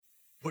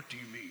What do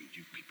you mean,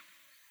 you people?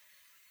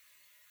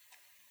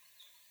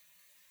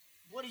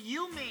 What do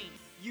you mean,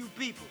 you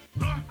people?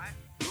 Who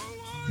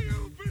are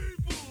you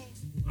people?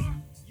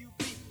 You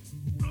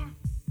people.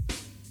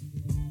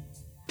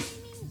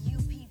 You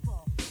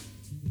people.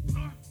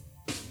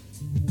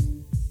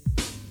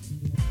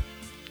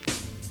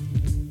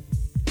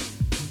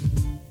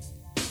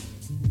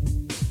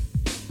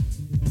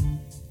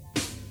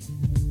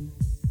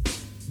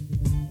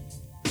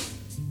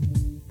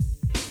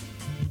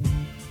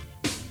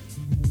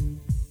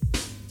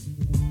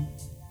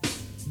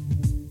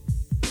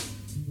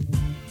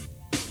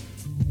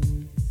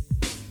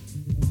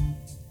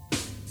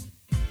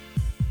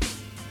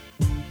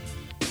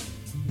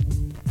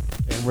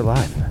 We're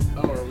live.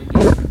 Oh, are we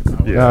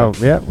good? Yeah. Oh,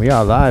 yeah, we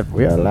are live.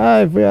 We are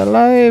live. We are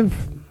live.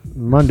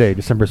 Monday,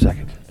 December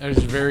 2nd. That was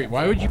very.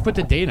 Why would you put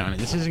the date on it?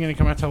 This isn't going to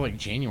come out till like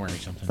January or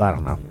something. I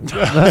don't know.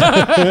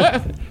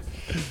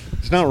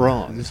 It's not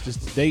wrong. It's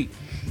just a date.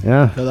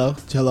 Yeah. Hello.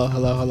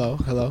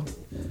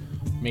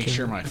 Make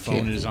sure my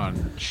phone is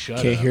on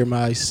shut Can't up. hear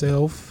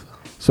myself.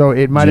 So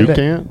it might You have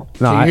been.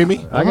 can't? No, Can you hear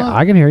me?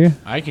 I can hear you.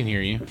 I can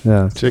hear you.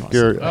 Yeah. Check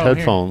your Oh,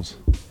 headphones.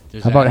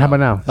 Does How that about help?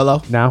 now?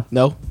 Hello. Now?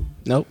 No.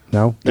 Nope.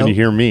 No. Can Nope. you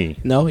hear me?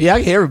 No. Yeah, I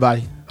can hear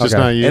everybody. Just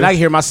Okay. not you? And I can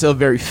hear myself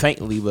very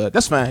faintly, but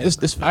that's fine.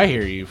 It's fine. I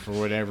hear you for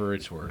whatever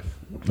it's worth.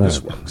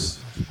 This works.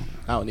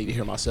 I don't need to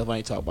hear myself. I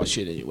ain't talking about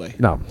shit anyway.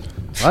 No.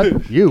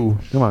 What? You?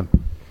 Come on.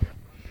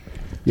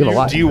 You have a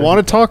lot. Do you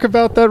want to talk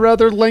about that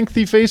rather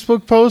lengthy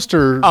Facebook post?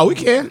 Or Oh, we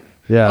can.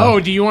 Yeah. Oh,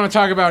 do you want to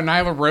talk about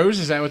Nyla Rose?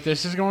 Is that what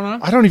this is going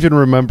on? I don't even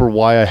remember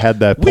why I had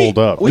that pulled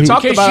up. We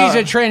talked Because about.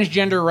 she's a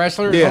transgender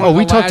wrestler. Yeah. One of Oh,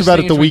 we the talked last about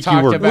it the things we week you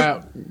talked were-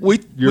 about.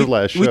 Your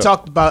last We show.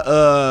 talked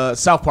about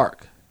South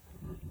Park.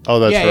 Oh,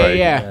 that's Yeah, yeah, right.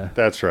 yeah.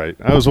 That's right.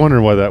 I was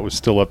wondering why that was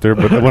still up there,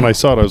 but when I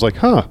saw it, I was like,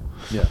 huh.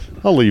 Yeah.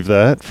 I'll leave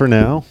that for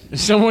now.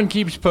 Someone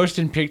keeps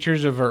posting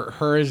pictures of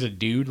her as a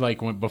dude, like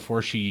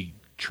before she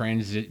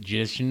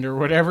transitioned or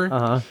whatever.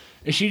 Uh-huh.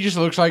 And she just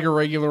looks like a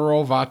regular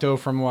old Vato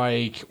from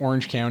like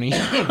Orange County.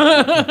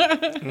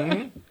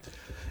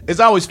 It's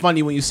always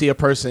funny when you see a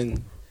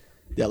person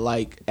that,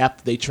 like,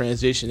 after they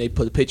transition, they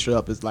put a picture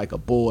up as like a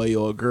boy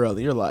or a girl,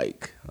 and you're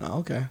like, oh,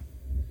 okay.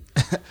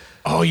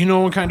 Oh, you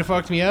know what kind of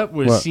fucked me up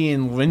was What?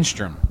 seeing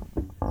Lindstrom.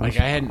 Like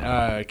I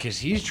hadn't, because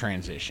he's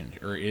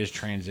transitioned or is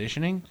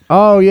transitioning,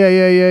 Oh,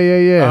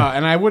 yeah.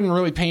 and I wasn't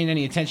really paying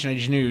any attention. I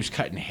just knew he was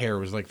cutting hair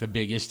was like the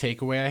biggest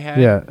takeaway I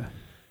had. Yeah.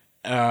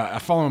 I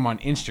follow him on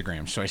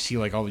Instagram, so I see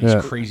like all these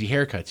Yeah. crazy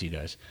haircuts he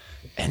does.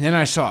 And then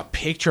I saw a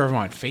picture of him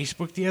on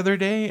Facebook the other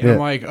day, and Yeah. I'm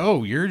like,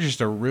 oh, you're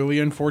just a really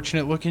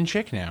unfortunate looking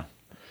chick now.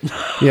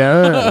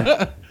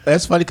 Yeah.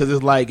 That's funny because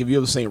it's like if you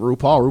ever seen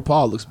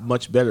RuPaul looks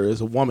much better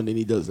as a woman than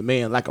he does as a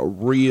man, like a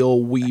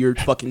real weird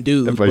fucking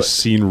dude. Have I but-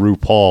 seen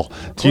RuPaul?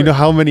 Do you know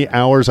how many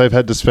hours I've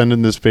had to spend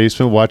in this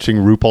basement watching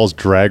RuPaul's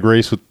Drag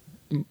Race with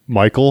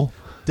Michael?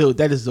 Dude,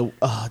 that is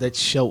that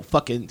show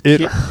fucking. It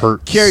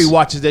hurts. Carrie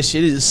watches that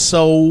shit.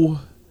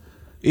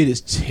 It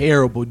is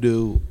terrible,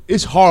 dude.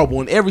 It's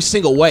horrible in every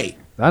single way.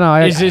 I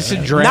know. Is this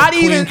a drag Not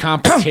queen even-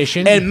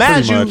 competition? And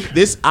mind you, much.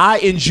 this I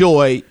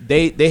enjoy.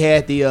 They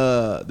had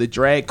the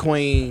drag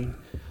queen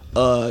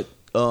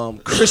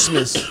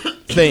Christmas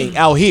thing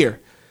out here,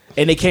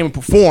 and they came and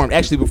performed.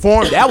 Actually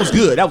performed. That was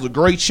good. That was a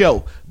great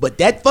show. But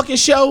that fucking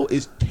show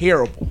is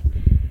terrible.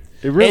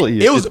 It really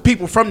And is. it was the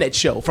people from that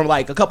show from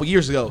like a couple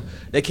years ago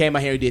that came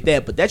out here and did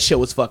that. But that show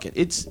was fucking.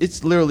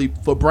 It's literally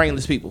for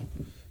brainless people.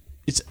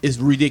 It's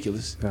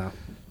ridiculous. Yeah.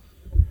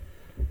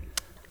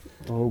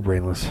 Oh,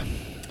 brainless.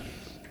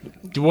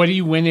 What do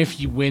you win if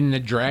you win the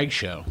drag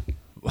show?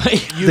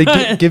 Like,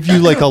 They give you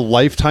like a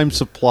lifetime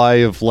supply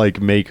of like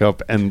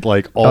makeup and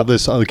like all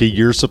this like a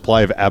year's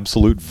supply of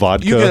absolute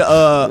vodka. You get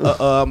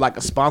like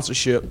a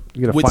sponsorship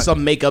You get a with fi-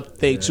 some makeup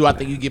thing too. I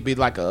think you could be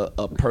like a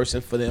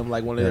person for them,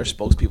 like one of their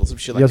spokespeople, some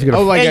shit You like also that. get a-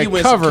 Oh, like and a you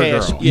win cover some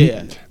cash. girl. Yeah.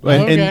 and,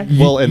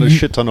 Okay. and a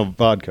shit ton of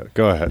vodka.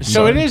 Go ahead.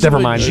 so it is Never a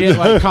mind. legit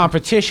like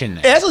competition.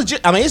 Then. Yeah, that's legit.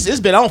 I mean, it's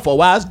been on for a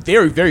while. It's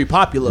very, very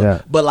popular.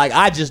 Yeah. But like,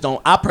 I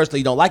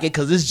personally don't like it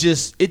because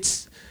it's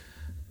it's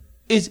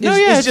It's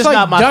just like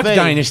not my Duck thing.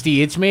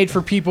 Dynasty. It's made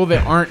for people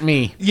that aren't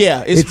me.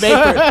 Yeah, it's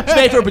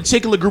made for a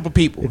particular group of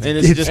people, and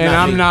it's just And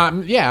not I'm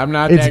me. not. Yeah, I'm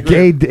not It's that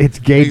gay. group. It's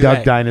gay Duck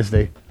Exactly.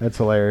 Dynasty. That's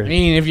hilarious. I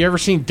mean, have you ever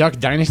seen Duck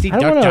Dynasty? I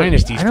don't Duck wanna-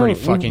 Dynasty's I don't- pretty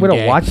fucking we don't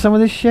gay. watch some of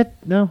this shit.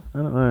 No, I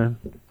don't know.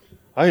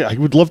 I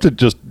would love to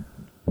just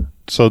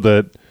so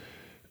that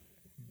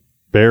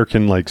Bear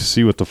can like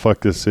see what the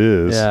fuck this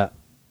is. Yeah.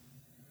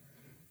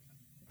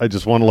 I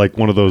just want to like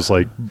one of those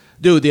like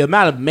Dude, the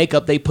amount of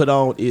makeup they put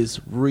on is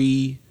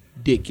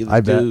ridiculous,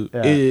 I bet, dude.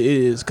 yeah. It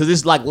is because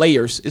it's like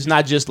layers. It's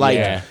not just like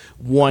Yeah.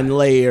 one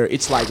layer.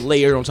 It's like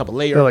layer on top of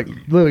layer. They're like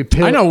literally.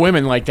 I know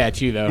women like that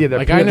too, though. Yeah, they're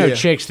like I know yeah.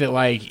 chicks that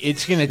like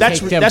it's gonna That's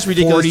take them that's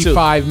ridiculous, too.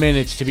 45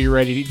 minutes to be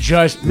ready to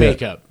just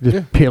makeup.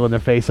 Just peeling their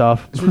face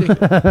off.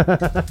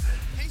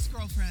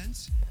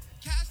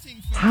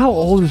 How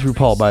old is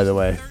RuPaul, by the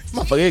way?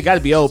 Motherfucker, it got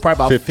to be old,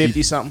 probably about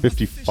 50 something.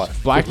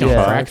 55. Black don't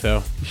Yeah. crack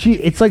though.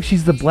 It's like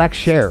she's the Black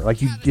Cher. Like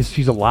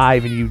she's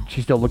alive and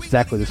she still looks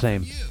exactly the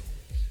same.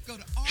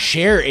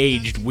 Cher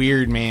aged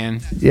weird, man.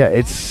 Yeah,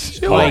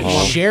 it's Like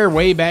Cher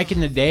way back in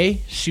the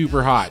day,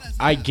 super hot.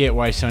 I get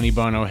why Sonny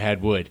Bono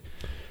had wood.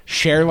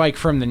 Cher, like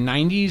from the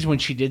 90s when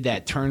she did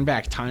that Turn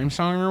Back Time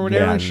song or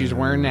whatever, Yeah, and she's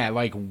wearing that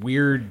like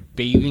weird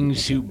bathing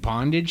suit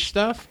bondage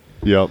stuff.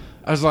 Yep.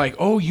 I was like,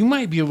 oh, you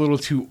might be a little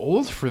too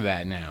old for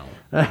that now.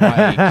 Like,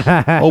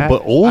 Oh,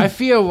 but old. I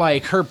feel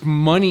like her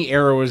money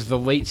era was the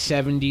late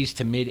 70s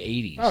to mid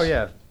 80s. Oh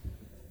yeah.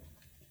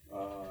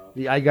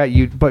 Yeah, I got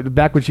you. But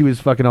back when she was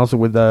fucking also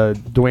with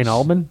Dwayne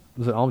Allman,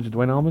 was it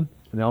Dwayne Allman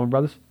and the Allman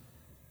Brothers?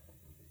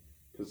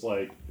 It's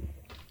like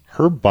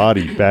her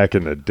body back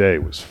in the day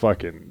was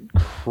fucking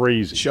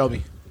crazy. Show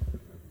me.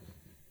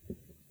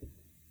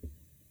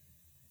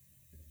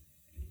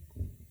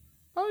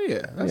 Oh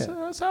yeah,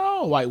 that's how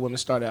all white women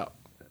start out.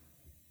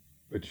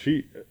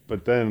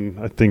 But then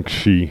I think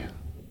Jump.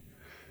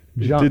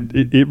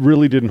 it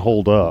really didn't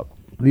hold up.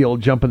 The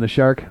old jumping the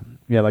shark.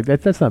 Yeah, like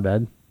that's not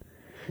bad.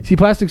 See,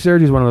 plastic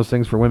surgery is one of those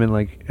things for women.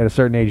 Like at a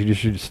certain age, you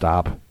just should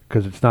stop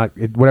because it's not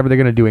whatever they're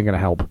gonna do ain't gonna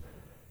help.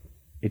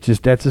 It's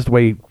just that's just the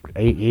way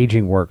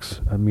aging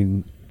works. I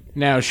mean,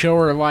 Now show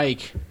her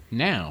like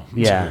now.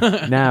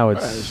 yeah. Now Right,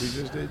 it's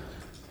she just did.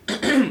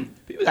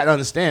 People gotta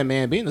understand,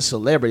 man. Being a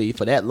celebrity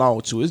for that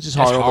long too, it's just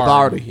That's hard on the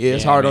hard. body. Yeah,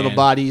 it's Yeah, hard on the man.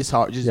 body. It's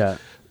hard. Just Yeah.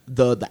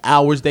 the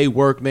hours they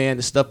work, man.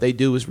 The stuff they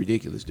do is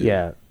ridiculous, dude.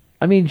 yeah.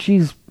 I mean,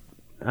 she's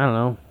I don't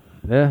know.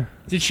 Yeah.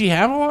 Did she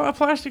have a lot of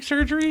plastic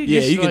surgery? Yeah,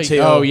 Just you can like-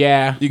 tell. Oh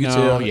yeah, you can No,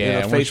 tell Yeah,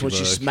 in her face when she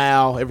looks.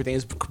 smile,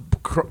 everything's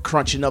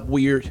crunching up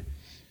weird.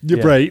 You're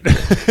Yeah. right.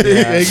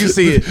 Yeah, you can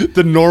see it.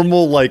 The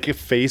normal like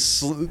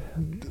face,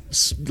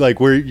 like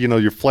where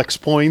your flex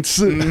points.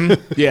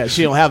 Yeah,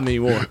 she don't have them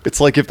anymore. It's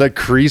like if that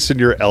crease in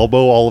your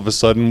elbow all of a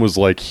sudden was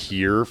like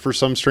here for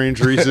some strange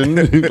reason.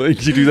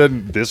 Like you do that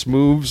in this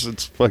moves,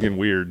 it's fucking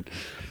weird.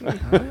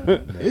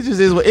 It just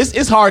is.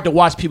 It's hard to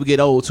watch people get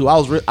old too.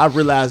 I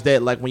realized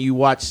that like when you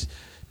watch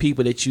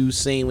people that you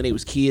seen when they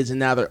was kids and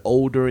now they're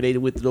older and they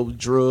went through those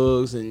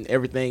drugs and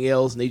everything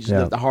else and they just Yeah.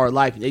 lived a hard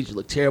life and they just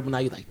look terrible. Now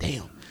you're like,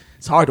 damn,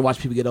 it's hard to watch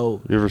people get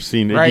old. You ever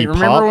seen Iggy Right,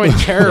 remember Pop? when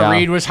Tara Yeah.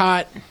 Reid was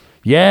hot?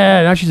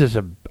 Yeah. Now she's just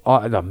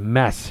a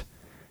mess.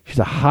 She's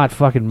a hot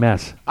fucking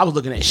mess. I was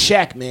looking at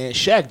Shaq, man.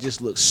 Shaq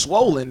just looks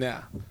swollen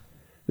now.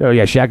 Oh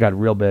yeah, Shaq got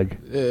real big.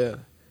 Yeah,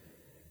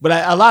 but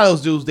a lot of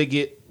those dudes they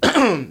get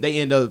they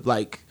end up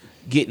like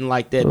getting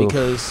like that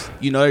because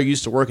they're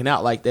used to working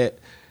out like that,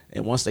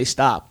 and once they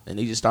stop and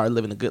they just start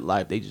living a good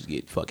life, they just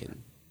get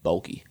fucking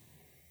bulky.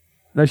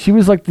 No, she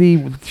was like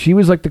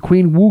the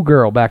Queen Woo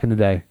girl back in the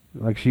day.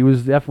 Like she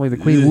was definitely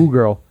the Queen Woo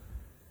girl.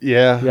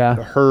 Yeah, Yeah.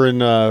 Her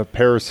and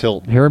Paris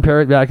Hilton. Her and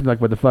Parrot back in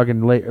like what the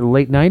fucking late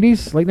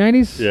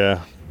 90s.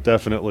 Yeah,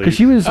 definitely. Because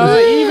she was.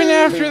 Even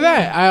after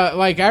that,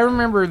 I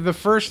remember the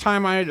first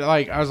time I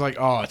was like,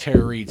 oh,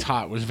 Tara Reid's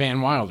hot was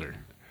Van Wilder.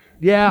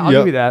 yeah, I'll Yep.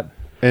 give you that.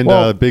 and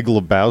Well- Big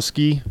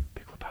Lebowski.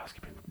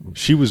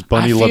 She was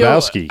Bunny I feel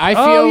Lebowski.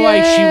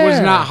 like she was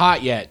yeah. not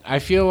hot yet. I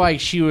feel like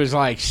she was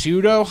like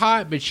pseudo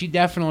hot, but she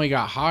definitely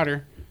got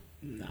hotter.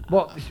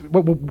 Well,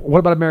 what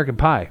about American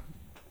Pie?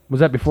 Was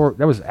that before?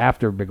 That was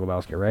after Big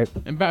Lebowski, right?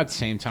 About the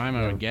same time,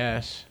 I would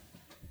guess.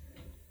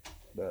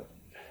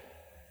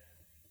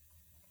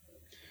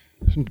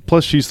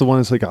 Plus, she's the one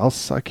that's like, I'll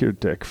suck your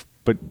dick,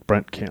 but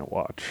Brent can't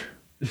watch.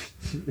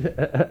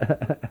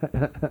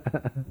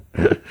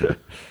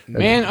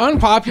 Man,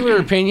 unpopular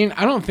opinion.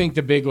 I don't think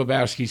The Big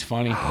Lebowski's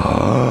funny.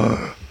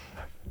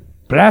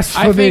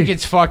 Blasphemy. I think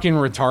it's fucking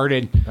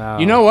retarded. Oh.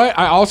 You know what?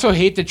 I also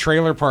hate the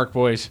Trailer Park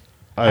Boys.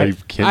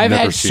 I've had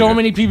never so seen it.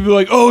 many people be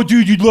like, "Oh,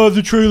 dude, you'd love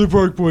the Trailer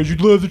Park Boys.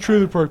 You'd love the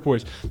Trailer Park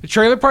Boys." The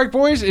Trailer Park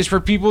Boys is for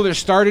people that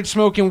started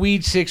smoking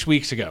weed 6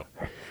 weeks ago.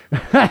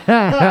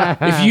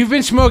 If you've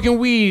been smoking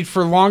weed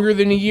for longer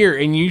than a year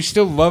and you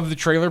still love the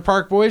Trailer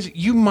Park Boys,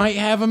 you might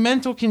have a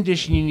mental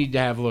condition you need to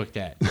have looked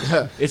at.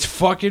 It's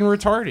fucking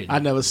retarded. I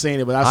never seen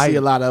it, but I see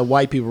a lot of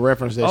white people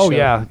reference that. Oh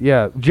show.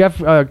 yeah. Jeff,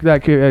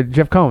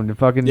 Jeff Cohn, the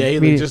fucking. Yeah, he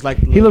looks just like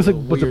he looks like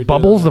little with the weird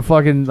bubbles, dude. the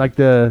fucking like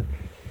the.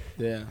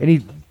 yeah.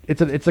 And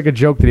it's like a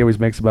joke that he always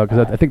makes about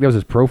because I think that was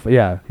his profile.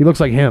 Yeah, he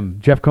looks like him.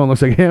 Jeff Cohn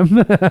looks like him.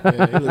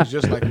 Yeah, he looks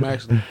just like him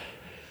actually.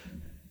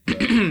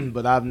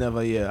 But I've never,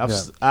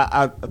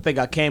 I think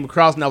I came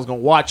across and I was gonna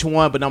watch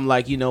one, but I'm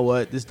like, you know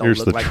what, this don't Here's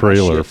look the like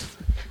trailer. my shit.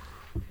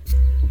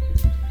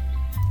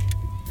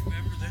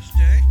 Remember this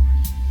day?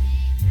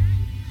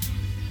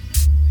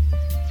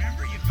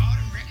 Remember you got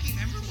him, Ricky?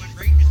 Remember when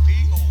right in his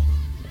beehole?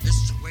 This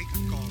is a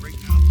wake-up call right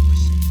now,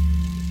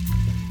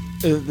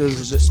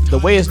 boys. The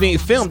way it's being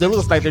filmed, it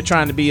looks like they're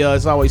trying to be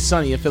It's Always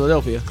Sunny in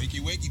Philadelphia.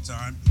 Wakey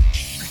time.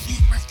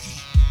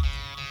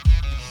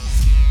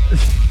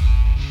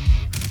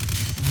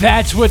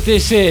 That's what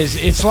this is.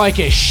 It's like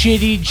a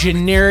shitty,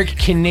 generic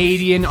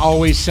Canadian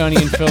Always Sunny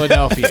in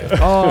Philadelphia.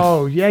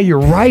 Oh yeah, you're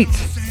right.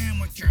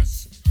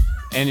 Sandwiches.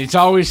 And It's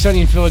Always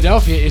Sunny in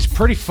Philadelphia is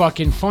pretty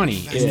fucking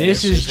funny. And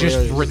this is it's just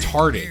hilarious.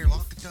 retarded. Here,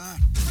 lock the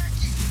time.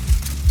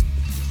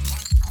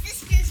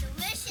 This is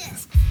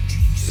delicious.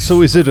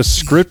 So is it a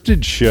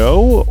scripted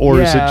show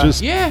or is Yeah. it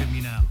just? Yeah, Me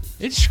now.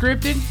 it's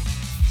scripted.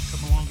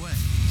 Come a long way.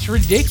 It's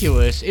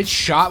ridiculous. It's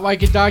shot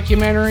like a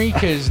documentary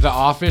because The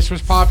Office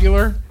was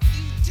popular.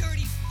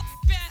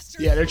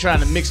 Yeah, they're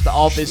trying to mix The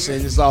Office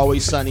and It's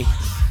Always Sunny.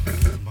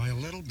 By a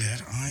little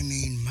bit, I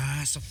mean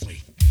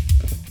massively.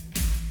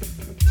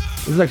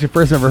 This is actually the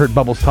first I've ever heard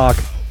Bubbles talk.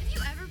 Have you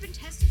ever been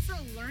tested for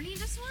a learning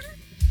disorder?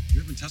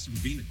 You ever been tested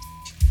for being a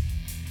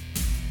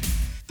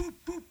boop,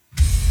 boop.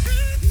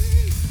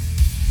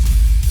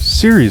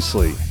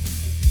 Seriously.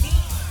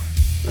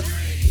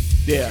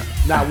 Yeah,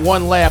 not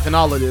one laugh in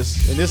all of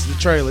this. And this is the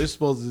trailer. It's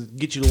supposed to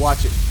get you to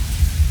watch it.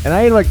 And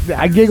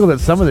I giggled at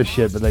some of this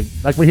shit, but like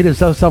when he hit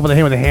himself in the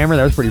hand with a hammer,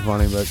 that was pretty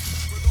funny.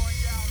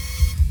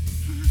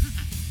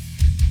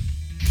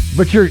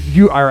 But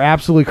you are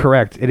absolutely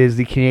correct. It is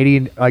the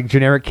Canadian, like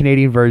generic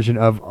Canadian version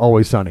of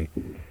Always Sunny.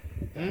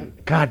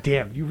 God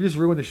damn, you just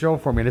ruined the show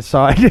for me. I just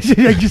saw it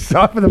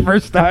for the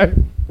first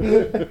time.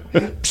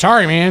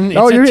 Sorry, man. It's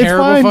No, a it's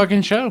terrible fine.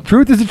 fucking show.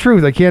 Truth is the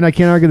truth. I can't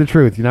argue the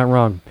truth. You're not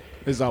wrong.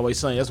 It's Always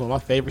Sunny. That's one of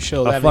my favorite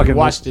shows. I I haven't fucking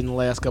watched it in the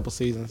last couple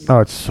seasons.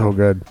 Oh, it's so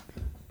good.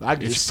 I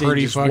can It's just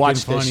pretty just fucking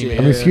watch that funny, shit. man.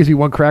 I mean, excuse me,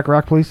 one crack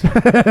rock, please.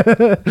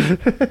 That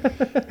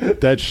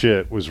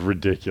shit was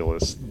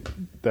ridiculous.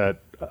 That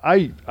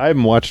I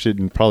haven't watched it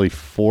in probably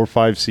 4 or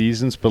 5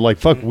 seasons, but like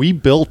fuck, we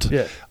built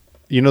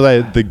you know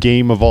that the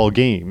game of all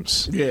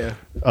games. Yeah.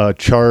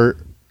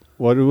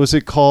 What was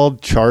it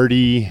called? It's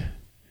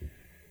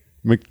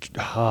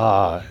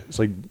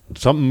like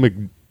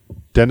something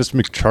Dennis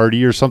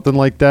McCharty or something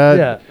like that.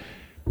 Yeah.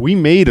 We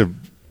made a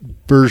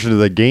version of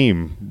the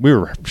game. We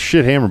were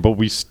shit hammered, but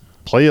we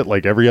play it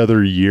like every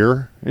other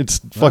year. It's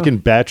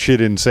fucking batshit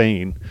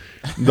insane.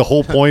 The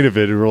whole point of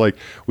it,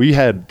 we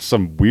had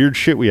some weird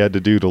shit we had to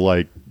do to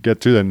like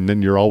get through that, and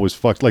then you're always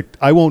fucked. Like,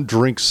 I won't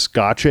drink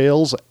Scotch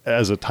ales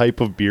as a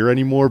type of beer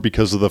anymore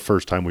because of the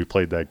first time we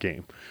played that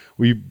game.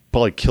 We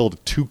probably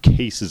killed 2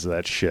 cases of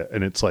that shit,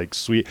 and it's like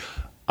sweet.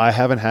 I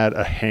haven't had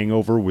a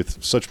hangover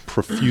with such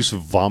profuse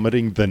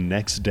vomiting the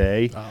next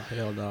day. Oh,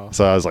 hell no.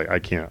 So I was like, I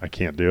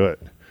can't do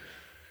it.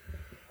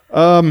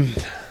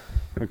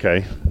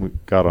 Okay, we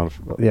got on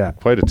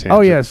quite a tangent. Oh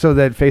yeah, so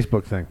that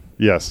Facebook thing.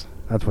 Yes.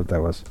 That's what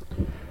that was.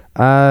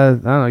 I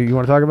don't know. You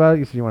want to talk about it?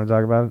 You said you want to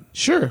talk about it?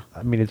 Sure.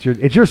 I mean, it's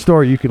your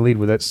story. You can lead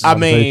with it. I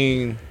obviously.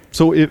 mean,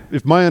 So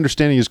if my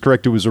understanding is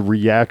correct, it was a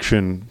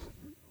reaction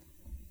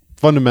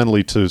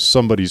fundamentally to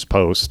somebody's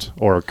post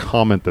or a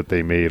comment that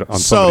they made on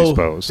somebody's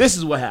post. This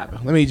is what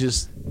happened.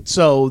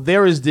 So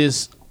there is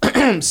this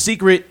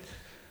secret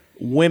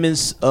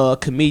women's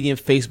comedian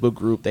Facebook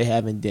group they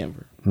have in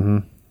Denver. Mm-hmm.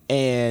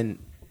 And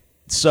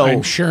so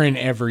I'm sure in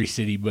every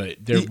city, but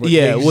there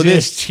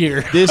this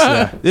here.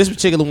 this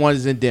particular one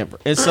is in Denver.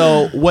 And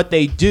so what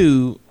they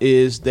do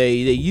is they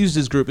use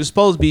this group. It's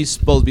supposed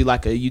to be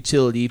like a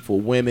utility for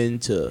women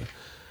to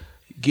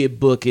get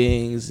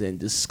bookings and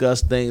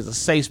discuss things, a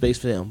safe space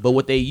for them. But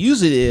what they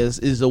use it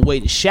is a way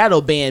to shadow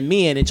ban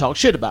men and talk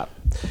shit about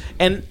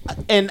them.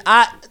 And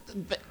I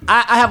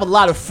have a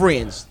lot of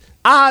friends.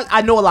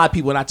 I know a lot of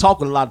people and I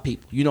talk with a lot of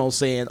people, you know what I'm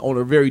saying, on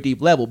a very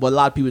deep level. But a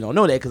lot of people don't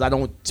know that because I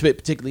don't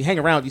particularly hang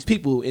around these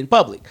people in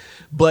public.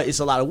 But it's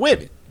a lot of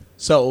women.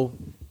 So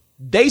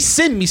they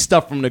send me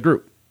stuff from the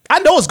group. I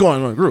know what's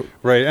going on in the group.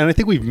 Right, and I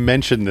think we've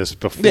mentioned this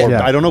before. Yeah.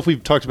 But I don't know if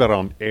we've talked about it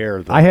on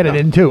air. Though. I had it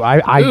in too. We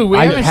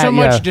haven't so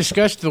much yeah.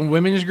 discussed the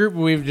women's group, but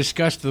we've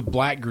discussed the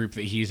black group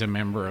that he's a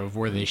member of,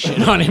 where they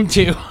shit on him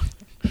too.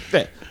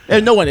 Yeah.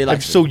 There's no one they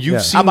like. So you've I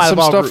seen might have some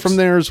all stuff groups. from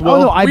there as well?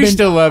 Oh no, I've We been,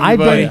 still love you, I've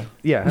buddy. been,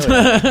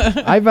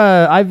 yeah,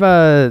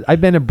 I've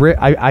been a Brit.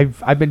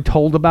 I've been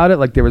told about it.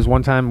 Like there was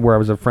one time where I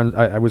was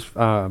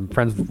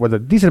friends with a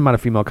decent amount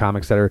of female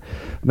comics that are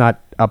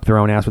not up their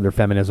own ass with their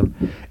feminism,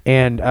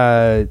 and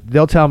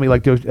they'll tell me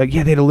like, they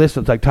had a list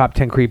of like top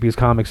 10 creepiest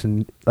comics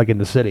in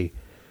the city,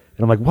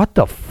 and I'm like, what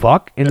the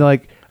fuck? And I'm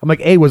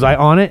like, hey, was I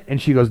on it?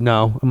 And she goes,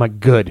 no. I'm like,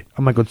 good.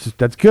 I'm like,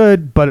 that's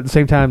good, but at the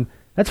same time,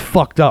 that's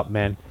fucked up,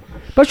 man.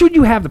 Especially when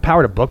you have the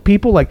power to book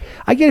people. Like,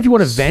 I get if you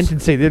want to vent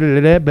and say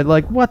da-da-da-da, but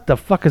like, what the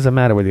fuck is the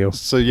matter with you?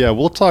 So yeah,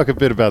 we'll talk a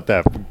bit about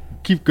that.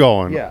 Keep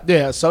going.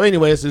 Yeah. So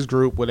anyway, it's this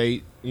group where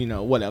they,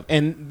 whatever,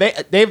 and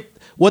they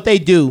what they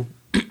do.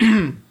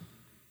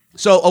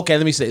 So okay,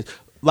 let me say this.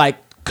 Like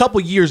a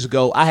couple years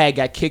ago, I had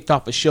got kicked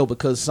off a show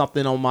because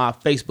something on my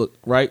Facebook,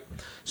 right?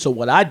 So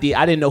what I did,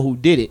 I didn't know who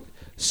did it,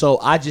 so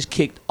I just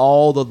kicked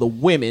all of the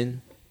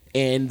women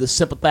and the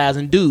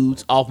sympathizing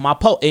dudes off my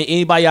post. And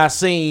anybody I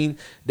seen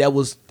that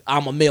was,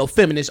 I'm a male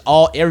feminist,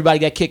 everybody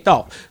got kicked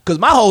off. Because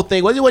my whole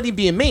thing wasn't even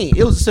being mean.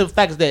 It was the simple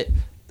fact that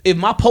if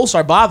my posts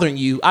are bothering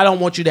you, I don't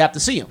want you to have to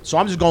see them. So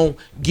I'm just going to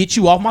get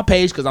you off my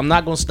page because I'm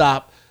not going to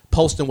stop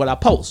posting what I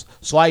post.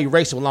 So I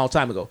erased them a long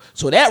time ago.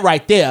 So that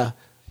right there,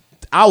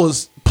 I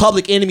was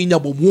public enemy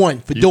number 1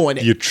 for doing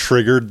it. You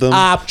triggered them.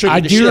 I triggered I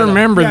the shit do out of them.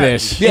 remember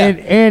this. Yeah.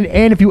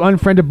 And if you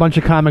unfriend a bunch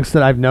of comics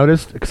that I've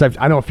noticed, because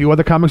I know a few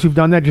other comics who've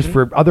done that just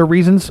for other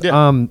reasons,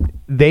 Yeah.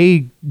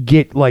 they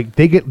get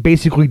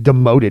basically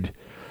demoted.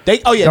 They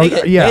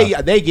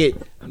get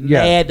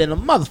Yeah. mad than a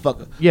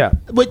motherfucker. Yeah.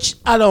 Which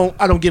I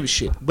don't give a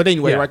shit. But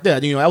anyway, Yeah. right there,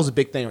 that was a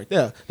big thing right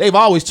there. They've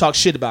always talked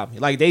shit about me.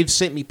 Like they've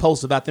sent me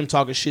posts about them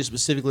talking shit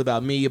specifically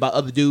about me, about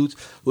other dudes. It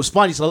was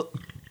funny. So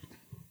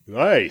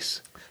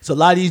Nice. So a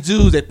lot of these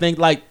dudes that think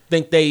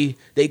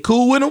they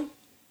cool with them,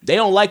 they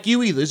don't like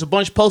you either. There's a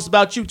bunch of posts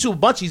about you too. A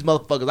bunch of these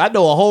motherfuckers. I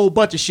know a whole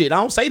bunch of shit. I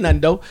don't say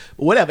nothing though,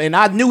 but whatever. And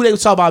I knew they would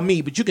talk about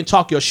me, but you can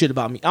talk your shit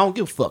about me. I don't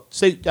give a fuck.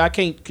 Say I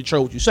can't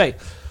control what you say.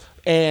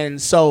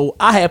 And so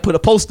I had put a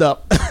post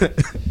up,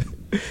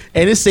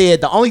 and it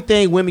said the only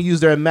thing women use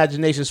their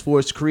imaginations for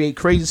is to create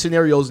crazy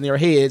scenarios in their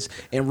heads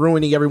and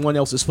ruining everyone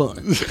else's fun.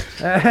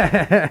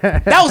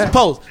 That was the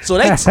post. So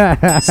they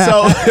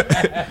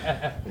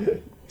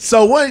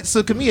so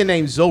a comedian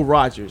named Zoe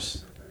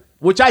Rogers,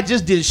 which I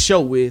just did a show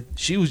with.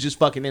 She was just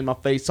fucking in my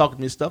face, talking to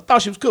me and stuff.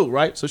 Thought she was cool,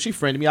 right? So she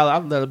friended me. I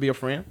let her be a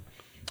friend.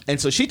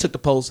 And so she took the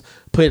post,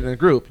 put it in the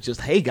group.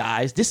 Just, hey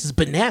guys, this is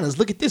bananas.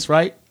 Look at this,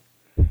 right?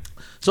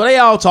 So they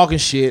all talking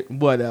shit,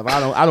 whatever.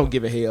 I don't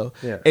give a hell.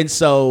 Yeah. And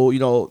so, you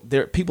know,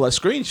 there people are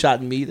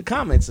screenshotting me the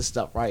comments and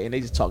stuff, right? And they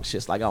just talk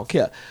shit like I don't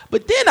care.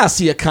 But then I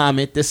see a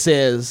comment that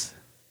says,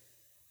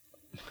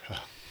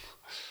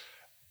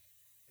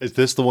 Is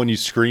this the one you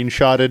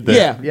screenshotted?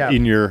 Yeah.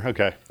 In your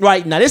okay.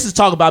 right, now this is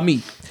talk about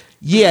me.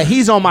 Yeah,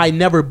 he's on my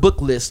never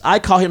book list. I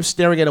caught him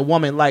staring at a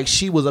woman like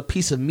she was a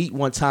piece of meat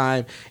one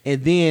time.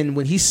 And then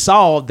when he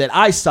saw that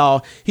I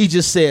saw, he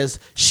just says,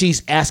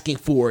 she's asking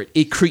for it.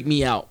 It creeped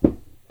me out.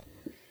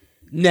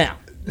 Now,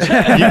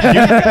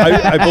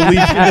 I believe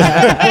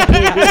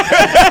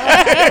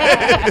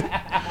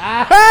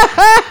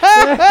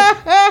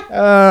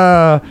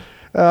you.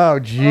 Oh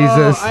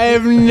Jesus! I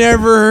have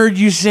never heard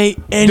you say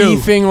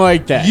anything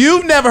like that.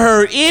 you've never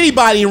heard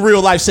anybody in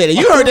real life say that.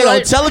 You heard that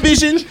on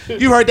television.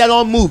 You heard that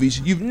on movies.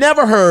 You've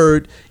never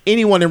heard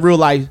anyone in real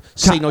life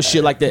say no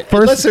shit like that.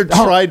 Unless they're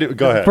trying to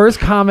go ahead. First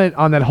comment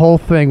on that whole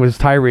thing was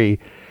Tyree.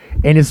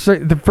 And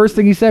the first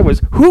thing he said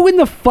was, "Who in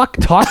the fuck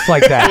talks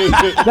like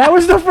that?" That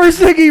was the first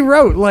thing he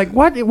wrote. Like,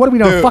 what? What do we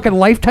know? A fucking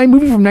Lifetime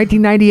movie from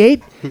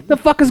 1998? The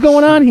fuck is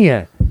going on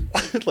here?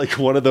 Like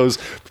one of those,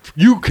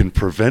 you can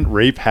prevent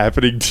rape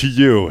happening to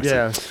you. It's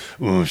Yeah. like,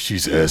 oh,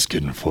 she's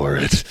asking for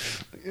it.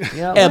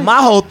 And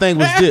my whole thing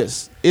was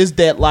this, is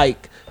that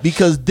like,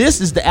 because this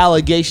is the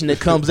allegation that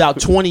comes out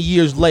 20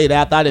 years later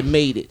after I done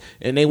made it,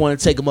 and they want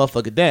to take a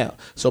motherfucker down.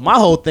 So my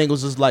whole thing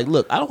was just like,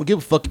 look, I don't give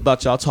a fuck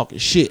about y'all talking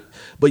shit,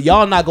 but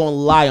y'all not going to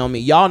lie on me.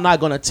 Y'all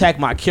not going to attack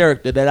my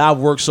character that I've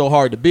worked so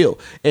hard to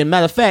build. And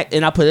matter of fact,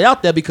 and I put it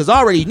out there because I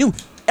already knew,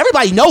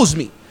 everybody knows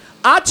me.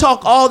 I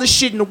talk all this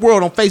shit in the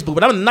world on Facebook,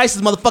 but I'm the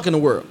nicest motherfucker in the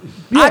world.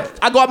 Yeah.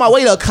 I go out my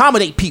way to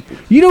accommodate people.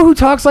 You know who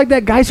talks like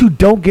that? Guys who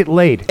don't get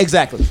laid.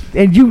 Exactly.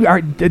 And you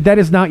are. That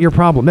is not your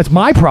problem. That's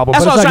my problem.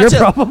 That's but what it's I was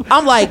not trying your to tell. problem.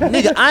 I'm like,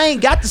 nigga, I ain't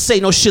got to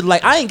say no shit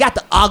like, I ain't got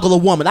to ogle a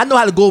woman. I know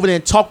how to go over there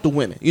and talk to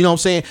women. You know what I'm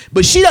saying?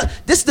 But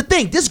this is the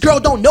thing. This girl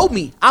don't know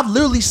me. I've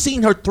literally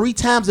seen her 3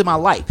 times in my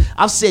life.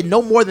 I've said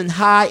no more than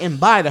hi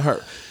and bye to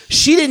her.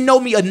 She didn't know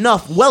me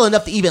well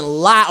enough to even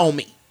lie on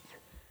me.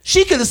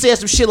 She could have said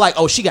some shit like,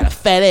 "Oh, she got a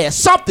fat ass,"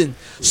 something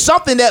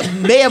that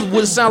may have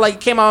would have sounded like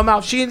it came out of my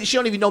mouth. She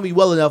don't even know me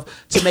well enough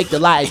to make the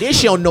lie. Then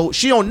she don't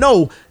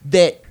know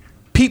that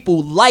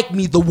people like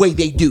me the way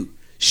they do.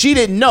 She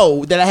didn't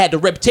know that I had the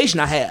reputation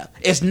I have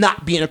as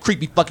not being a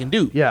creepy fucking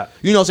dude. Yeah.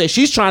 You know what I'm saying?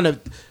 She's trying to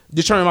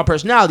determine my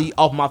personality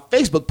off my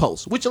Facebook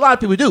posts, which a lot of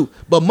people do.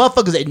 But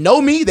motherfuckers that know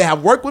me, that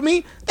have worked with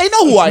me, they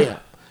know who I am.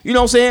 You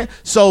know what I'm saying?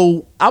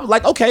 So I was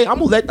like, okay, I'm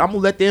gonna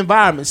let the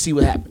environment see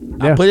what happens.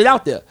 Yeah. I put it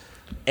out there.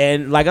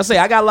 And like I say,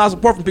 I got a lot of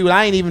support from people that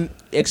I ain't even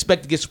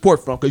expect to get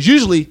support from, because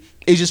usually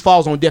it just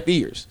falls on deaf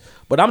ears.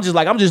 But I'm just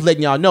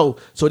letting y'all know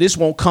so this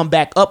won't come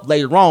back up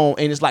later on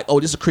and it's like, oh,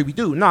 this is a creepy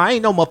dude. No, I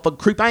ain't no motherfucking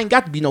creep. I ain't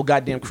got to be no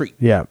goddamn creep.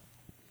 Yeah.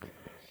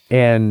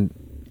 And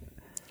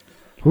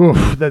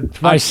oof,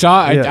 I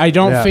saw. Yeah, I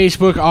don't yeah.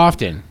 Facebook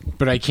often,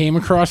 but I came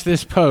across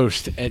this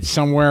post at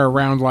somewhere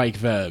around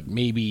like the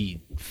maybe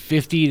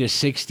 50 to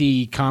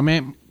 60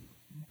 comment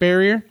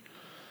barrier.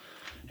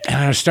 And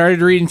I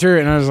started reading through it,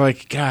 and I was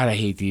like, God, I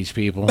hate these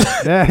people.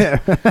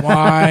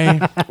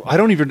 Why? I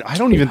don't even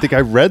think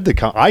I read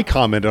I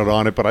commented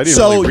on it, but I didn't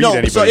So really read no,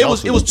 anybody so it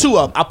else's. was 2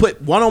 of them. I put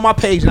one on my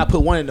page and I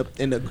put one in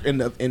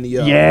the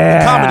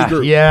Yeah. comedy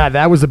group. Yeah,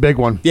 that was a big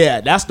one.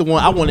 Yeah, that's the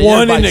one I wanted.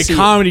 One everybody in to the see.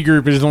 comedy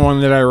group is the one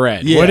that I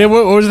read. Yeah.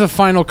 What was the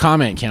final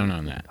comment count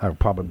on that?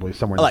 Probably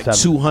somewhere in Like the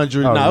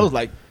 200. Oh, No, yeah. it was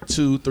like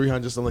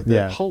 200-300, something like that.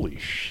 Yeah. Holy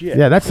shit.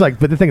 Yeah, that's like,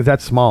 but the thing is,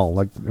 that's small.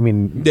 Like, I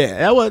mean, Yeah,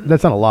 that was.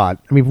 that's not a lot.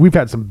 I mean, we've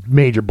had some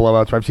major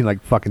blowouts where I've seen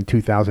like fucking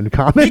 2,000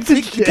 comments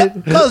and shit.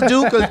 Because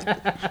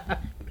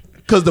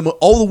the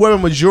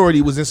overwhelming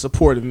majority was in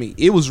support of me.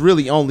 It was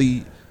really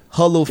only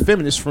her little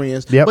feminist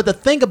friends. Yep. But the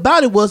thing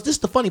about it was, this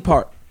is the funny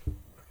part.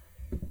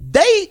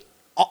 They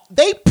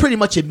pretty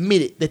much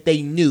admitted that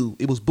they knew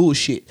it was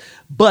bullshit,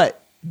 but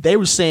they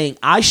were saying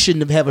I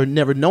shouldn't have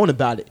never known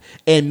about it,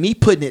 and me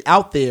putting it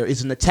out there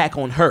is an attack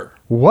on her.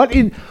 What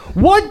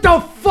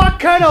the fuck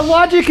kind of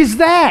logic is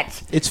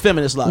that? It's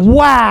feminist logic.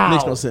 Wow.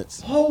 Makes no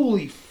sense.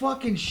 Holy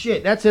fucking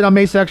shit. That's it. I'm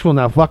asexual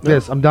now. Fuck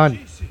this. I'm done.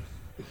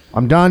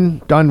 I'm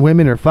done. Done.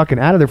 Women are fucking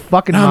out of their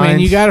fucking No, minds. man,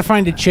 you got to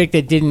find a chick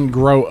that didn't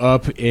grow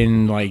up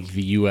in like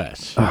the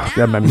U.S. Oh,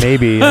 God,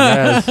 maybe.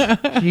 I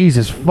guess.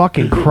 Jesus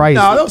fucking Christ.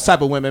 No, those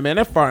type of women, man,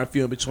 they're far and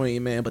few in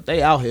between, man. But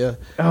they out here,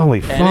 Holy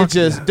and fuck. it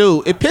just,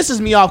 dude, it pisses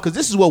me off because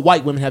this is what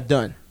white women have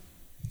done.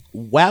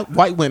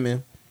 White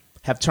women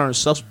have turned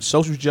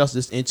social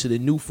justice into the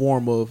new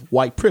form of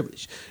white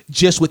privilege,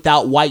 just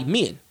without white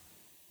men.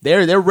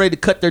 They're ready to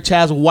cut their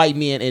ties with white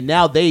men, and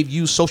now they've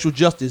used social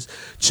justice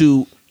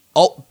to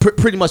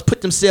pretty much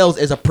put themselves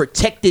as a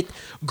protected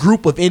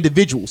group of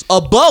individuals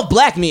above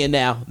black men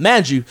now,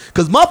 mind you,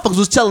 because motherfuckers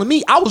was telling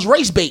me I was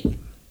race baiting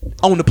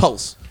on the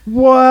post.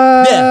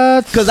 What?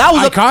 Yeah, because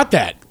I caught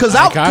that. Because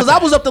I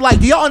was up to like,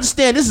 do y'all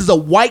understand this is a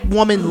white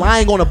woman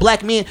lying on a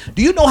black man?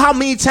 Do you know how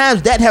many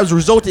times that has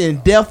resulted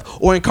in death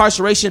or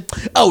incarceration?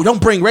 Oh,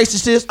 don't bring race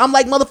to this. I'm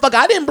like, motherfucker,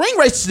 I didn't bring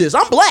race to this.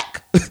 I'm black.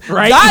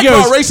 Right? God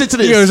brought race into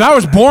this. He goes, I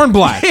was born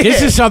black.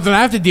 This is something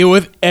I have to deal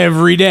with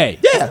every day.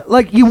 Yeah.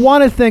 Like, you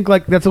want to think,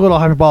 like, that's a little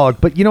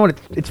hyperbolic, but you know what?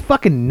 It's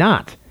fucking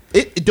not.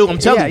 Dude, I'm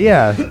telling you.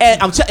 Yeah.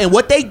 And and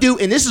what they do,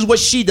 and this is what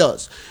she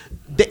does.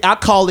 I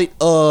call it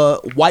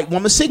white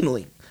woman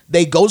signaling.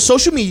 They go to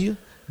social media,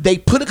 they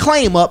put a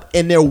claim up,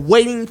 and they're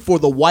waiting for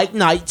the white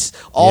knights,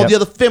 all the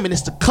other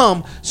feminists to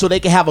come so they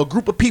can have a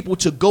group of people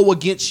to go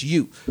against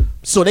you.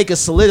 So they can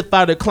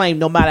solidify their claim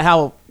no matter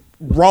how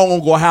wrong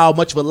or how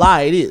much of a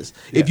lie it is.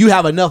 If you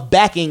have enough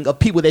backing of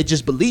people that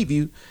just believe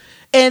you.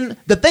 And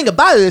the thing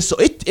about it is, so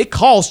it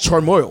caused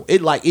turmoil.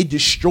 It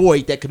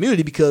destroyed that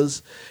community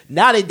because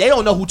now they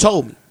don't know who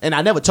told me, and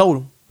I never told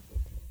them.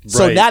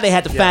 So Right. now they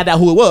had to find out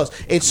who it was.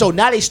 And so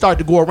now they start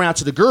to go around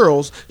to the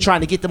girls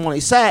trying to get them on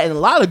their side. And a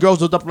lot of the girls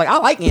looked up like, I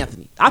like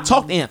Anthony. I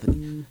talked to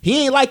Anthony.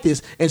 He ain't like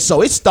this. And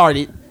so they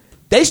started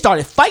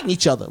fighting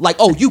each other. Like,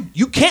 oh,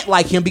 you can't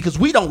like him because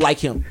we don't like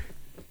him.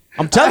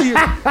 I'm telling you.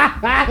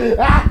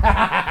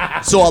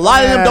 So a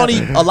lot of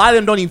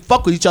them don't even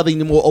fuck with each other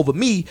anymore over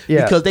me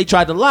because they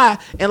tried to lie.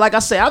 And like I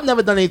say, I've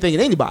never done anything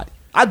to anybody.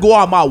 I go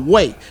out my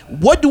way.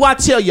 What do I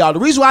tell y'all? The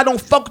reason why I don't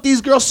fuck with these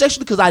girls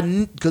sexually because I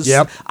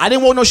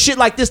didn't want no shit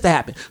like this to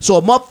happen. So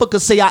a motherfucker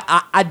say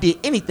I did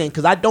anything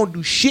because I don't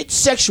do shit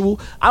sexual.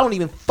 I don't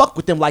even fuck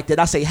with them like that.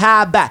 I say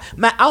hi, bye.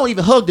 Man, I don't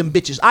even hug them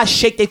bitches. I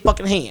shake their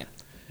fucking hand.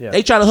 Yeah.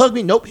 They try to hug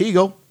me. Nope, here you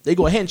go. They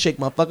go ahead and shake,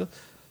 motherfucker.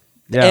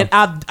 Yeah.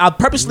 And I've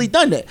purposely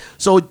done that.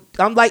 So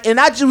I'm like, and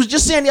I was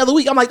just saying the other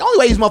week, I'm like, the only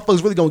way these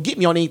motherfuckers really gonna get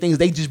me on anything is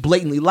they just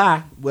blatantly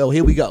lie. Well,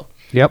 here we go.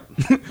 Yep.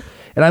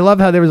 And I love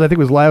how there was, I think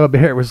it was Lila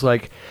Bear, was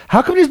like,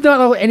 how come there's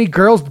not any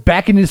girls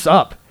backing this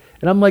up?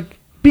 And I'm like,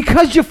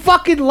 because you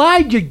fucking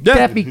lied, you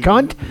deafy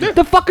cunt.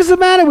 The fuck is the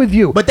matter with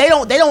you? But they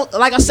don't,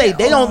 like I say,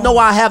 they don't know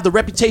I have the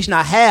reputation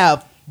I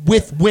have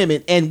with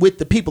women and with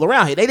the people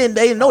around here. They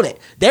didn't know that.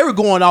 They were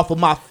going off of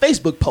my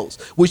Facebook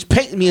post, which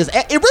painted me as,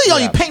 it really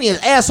only paint me as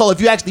an asshole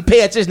if you actually pay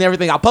attention to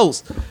everything I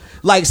post.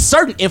 Like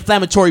certain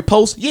inflammatory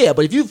posts, yeah,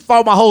 but if you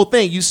follow my whole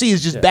thing, you see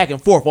it's just back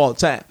and forth all the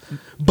time.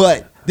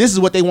 But this is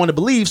what they want to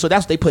believe, so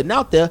that's what they putting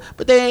out there.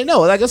 But they ain't know,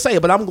 like I say.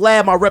 But I'm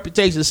glad my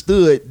reputation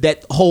stood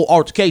that whole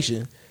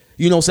altercation.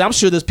 You know what I'm saying? I'm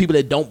sure there's people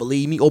that don't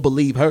believe me or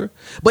believe her.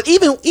 But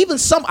even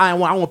some, I don't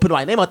want to put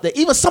my name out there.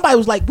 Even somebody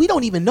was like, we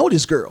don't even know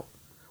this girl.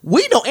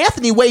 We know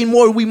Anthony way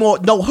more than we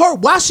know her.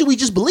 Why should we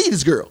just believe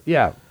this girl?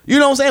 Yeah. You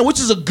know what I'm saying? Which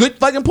is a good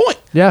fucking point.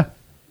 Yeah.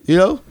 You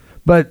know?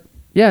 But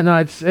yeah, no,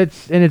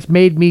 it's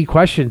made me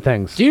question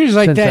things. Dude's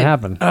like since that. it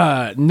happened.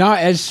 Not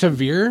as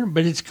severe,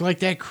 but it's like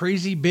that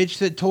crazy bitch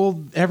that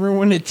told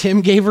everyone that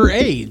Tim gave her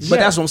AIDS. But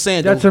that's what I'm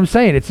saying. That's though. what I'm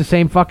saying. It's the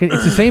same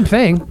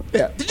thing.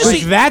 Yeah. Did you Like,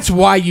 see? that's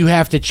why you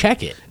have to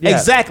check it. Yeah.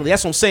 Exactly.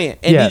 That's what I'm saying.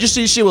 And Yeah. did you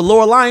see the shit with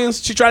Laura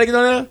Lyons? She tried to get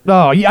on there?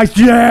 Oh yeah,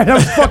 that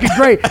was fucking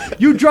great.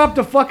 You dropped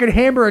a fucking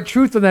hammer of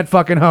truth on that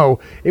fucking hoe.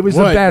 It was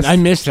What? the best. I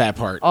missed that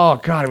part. Oh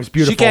god, it was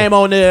beautiful. She came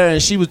on there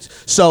and she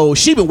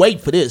been waiting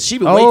for this. She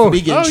been waiting for me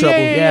to get in trouble.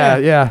 yeah.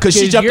 Because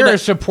she jumped in You're a that,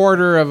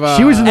 supporter of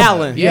She was in the-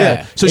 Alan.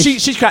 Yeah. So she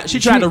tried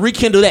to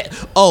rekindle that.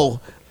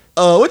 Oh,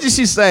 what did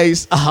she say?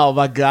 Oh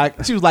my God.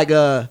 She was like,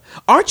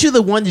 aren't you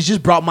the one that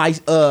just brought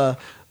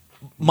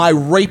my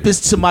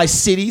rapist to my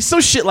city?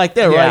 Some shit like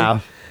that, Yeah.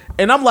 right?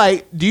 And I'm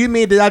like, do you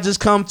mean that I just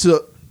come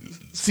to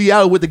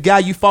Seattle with the guy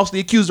you falsely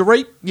accused of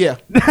rape? Yeah.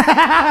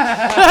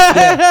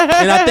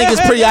 Yeah. And I think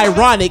it's pretty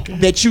ironic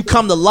that you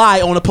come to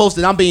lie on a post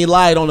that I'm being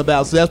lied on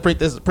about. So that's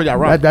pretty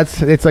ironic.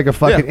 It's like a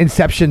fucking Yeah.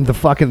 Inception, the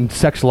fucking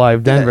sex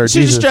live Denver.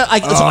 She Jesus. just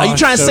like, so are you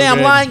trying to so say I'm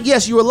good. lying?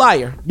 Yes, you're a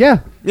liar. Yeah.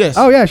 Yes.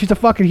 Oh yeah, she's a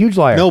fucking huge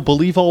liar. No,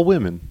 believe all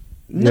women.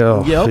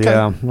 No. Yeah, okay.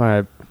 Yeah. All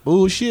right.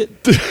 Bullshit.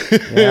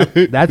 Yeah.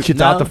 That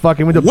shit's out the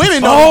fucking window.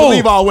 Women don't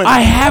believe all women.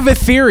 I have a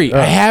theory.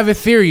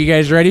 You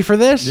guys ready for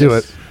this? Do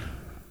it.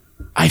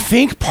 I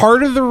think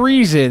part of the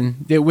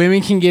reason that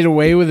women can get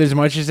away with as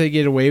much as they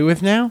get away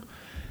with now,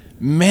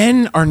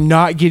 men are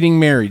not getting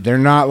married. They're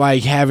not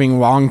like having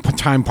long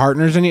time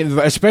partners,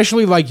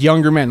 especially like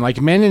younger men. Like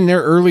men in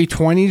their early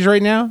 20s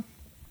right now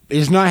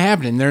is not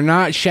happening. They're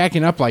not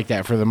shacking up like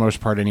that for the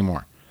most part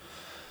anymore.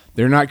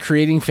 They're not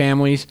creating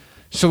families.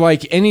 So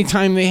like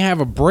anytime they have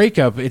a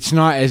breakup, it's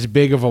not as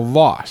big of a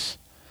loss.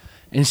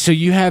 And so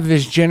you have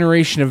this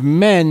generation of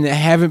men that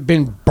haven't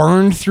been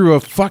burned through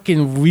a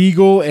fucking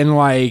legal and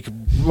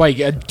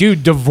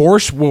dude,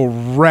 divorce will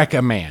wreck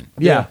a man.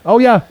 Yeah. Oh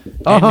yeah.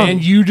 And then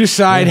you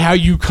decide how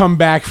you come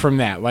back from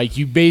that. Like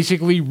you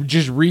basically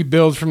just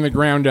rebuild from the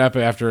ground up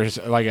after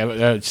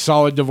a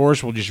solid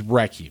divorce will just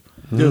wreck you.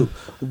 Dude,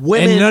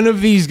 women. And none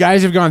of these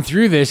guys have gone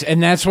through this,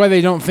 and that's why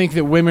they don't think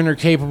that women are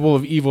capable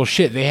of evil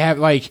shit. They have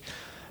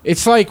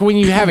it's like when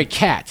you have a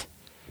cat.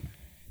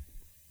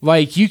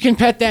 Like, you can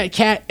pet that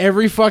cat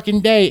every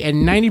fucking day,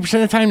 and 90%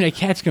 of the time, that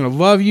cat's going to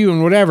love you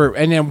and whatever.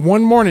 And then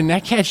one morning,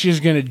 that cat's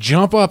just going to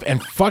jump up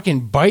and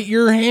fucking bite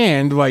your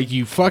hand like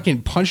you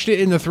fucking punched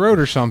it in the throat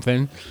or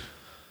something.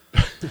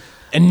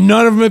 And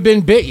none of them have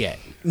been bit yet.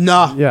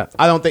 Nah, Yeah.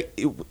 I don't think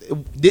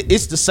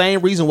it's the same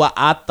reason why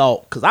I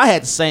thought, because I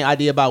had the same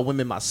idea about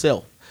women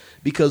myself,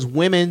 because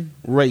women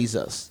raise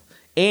us.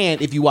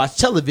 And if you watch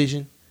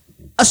television,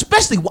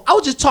 especially, I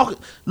was just talking,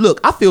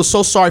 look, I feel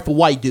so sorry for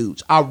white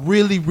dudes. I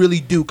really, really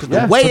do, because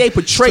Yeah. the way they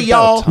portray it's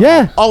about y'all time.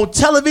 Yeah. on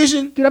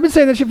television, Dude, I've been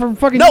saying that shit for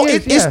fucking no,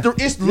 years.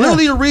 it's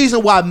literally the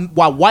reason why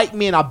white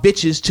men are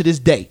bitches to this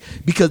day,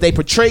 because they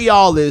portray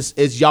y'all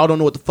as y'all don't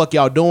know what the fuck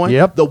y'all doing.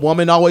 Yep. The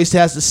woman always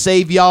has to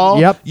save y'all.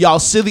 Yep. Y'all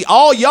silly.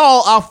 All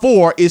y'all are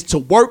for is to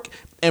work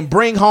and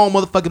bring home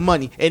motherfucking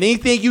money, and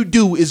anything you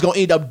do is gonna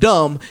end up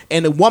dumb,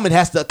 and the woman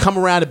has to come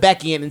around the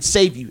back end and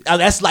save you.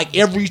 That's like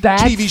every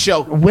TV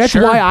show. That's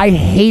Sure. why I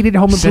hated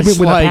Home Improvement Since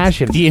with like a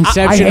passion. the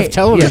inception I of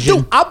television.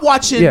 Dude, I'm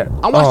watching. Yeah.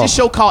 I'm watching this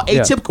Oh. show called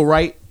Yeah. Atypical,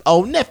 right?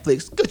 On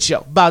Netflix. Good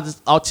show about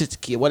this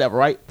autistic kid, whatever,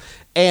 right?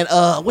 And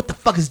what the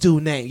fuck is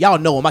dude's name? Y'all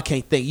know him. I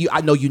can't think.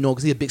 I know you know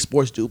because he's a big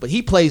sports dude, but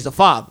he plays the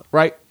father,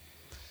 right?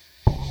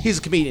 He's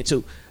a comedian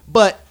too.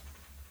 But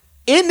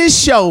in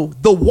this show,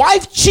 the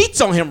wife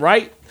cheats on him,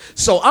 right?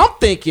 So I'm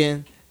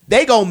thinking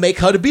they gonna make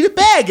her to be the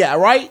bad guy,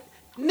 right?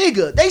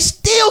 Nigga, they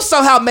still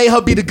somehow made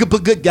her be the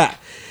good guy.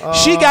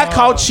 She got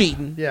caught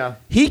cheating. yeah.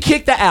 He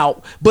kicked her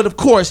out, but of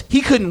course,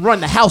 he couldn't run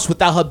the house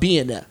without her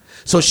being there.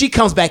 So she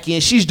comes back in.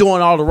 She's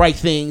doing all the right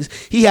things.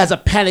 He has a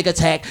panic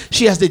attack.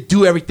 She has to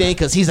do everything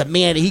because he's a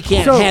man and he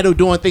can't handle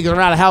doing things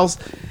around the house.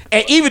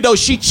 And even though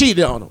she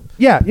cheated on him.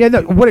 Yeah.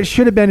 No, what it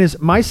should have been is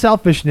my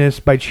selfishness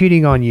by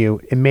cheating on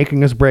you and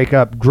making us break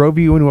up drove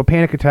you into a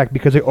panic attack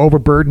because I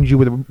overburdened you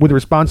with a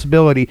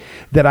responsibility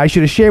that I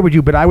should have shared with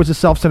you, but I was a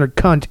self-centered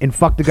cunt and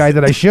fucked the guy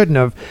that I shouldn't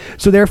have.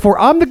 So therefore,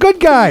 I'm the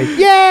good guy.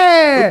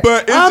 Yeah.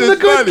 But it's I'm the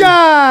just good funny.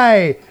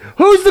 guy.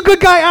 Who's the good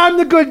guy? I'm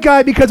the good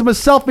guy because I'm a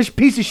selfish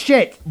piece of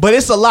shit. But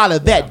it's a lot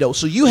of that though.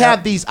 So you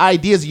have these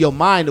ideas in your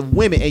mind of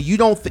women, and you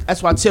don't.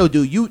 That's why I tell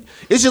dude,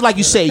 it's just like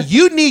you say.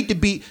 You need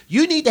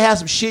to have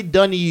some shit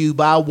done to you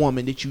by a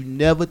woman that you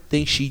never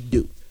think she'd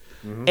do,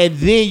 and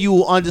then you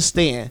will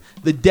understand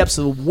the depths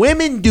of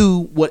women. Do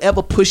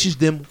whatever pushes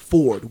them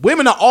forward.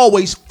 Women are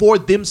always for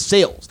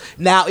themselves.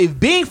 Now, if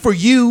being for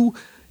you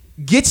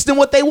gets them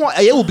what they want,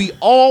 it will be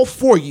all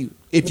for you.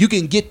 If you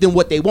can get them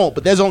what they want,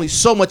 but there's only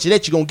so much of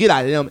that you're gonna get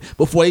out of them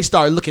before they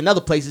start looking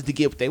other places to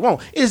get what they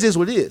want. It is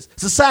what it is.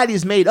 Society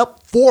is made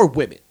up for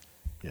women.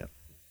 Yeah.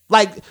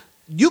 Like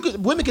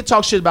women can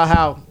talk shit about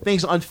how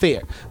things are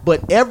unfair,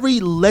 but every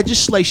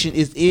legislation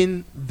is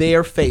in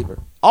their favor.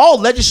 All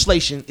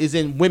legislation is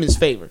in women's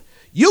favor.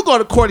 You go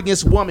to court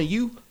against a woman,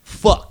 you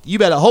fucked. You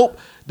better hope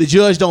the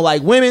judge don't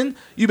like women.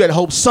 You better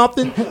hope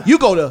something. You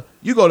go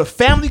to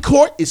family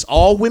court, it's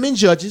all women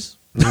judges.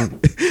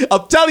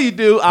 I'm telling you,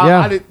 dude.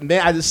 I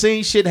just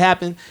seen shit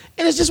happen,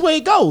 and it's just where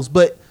it goes.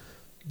 But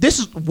this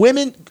is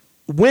women.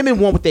 Women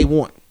want what they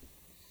want.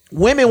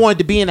 Women wanted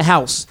to be in the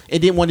house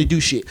and didn't want to do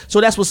shit. So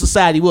that's what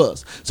society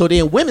was. So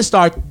then women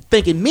started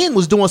thinking men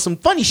was doing some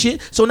funny shit.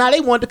 So now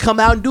they wanted to come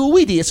out and do what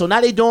we did. So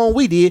now they doing what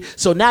we did.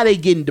 So now they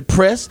getting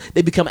depressed.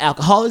 They become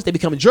alcoholics. They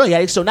become drug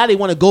addicts. So now they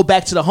want to go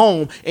back to the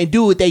home and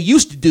do what they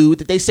used to do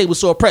that they say was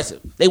so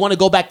oppressive. They want to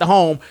go back to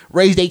home,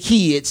 raise their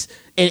kids,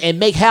 and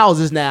make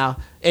houses now.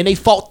 And they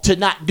fought to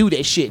not do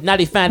that shit. Now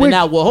they finding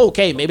out, well,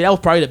 okay, maybe that was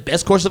probably the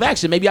best course of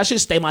action. Maybe I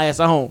should stay my ass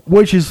at home.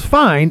 Which is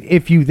fine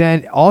if you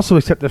then also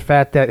accept the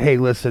fact that, hey,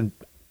 listen,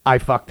 I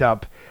fucked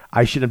up.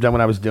 I shouldn't have done what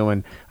I was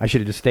doing. I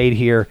should have just stayed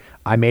here.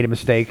 I made a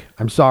mistake.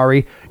 I'm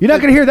sorry. You're not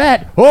gonna hear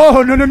that.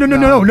 Oh no. You're not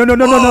gonna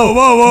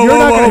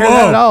hear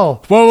that at all.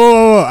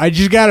 Whoa. I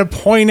just got to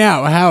point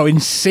out how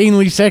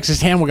insanely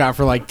sexist Hamill got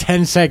for like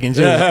 10 seconds.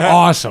 It was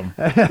awesome.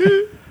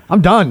 I'm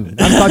done.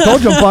 I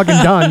told you I'm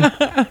fucking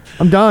done.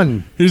 I'm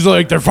done. He's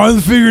like, they're finally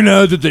figuring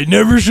out that they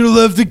never should have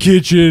left the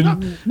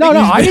kitchen. No,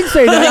 I didn't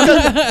say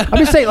that. I'm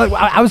just saying,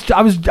 like,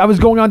 I was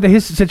going on to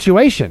his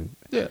situation.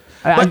 Yeah.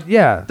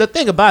 Yeah. The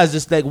thing about it is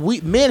just that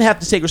men have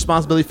to take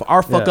responsibility for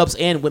our fuck ups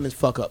and women's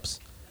fuck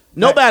ups.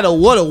 No matter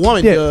what a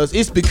woman does,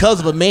 it's because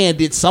of a man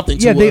did something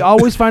to her. Yeah, they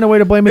always find a way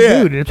to blame a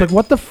dude. And it's like,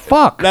 what the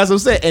fuck? That's what I'm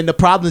saying. And the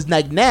problem is,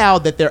 like, now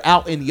that they're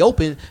out in the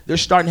open, they're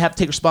starting to have to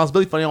take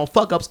responsibility for their own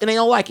fuck ups, and they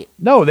don't like it.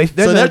 No,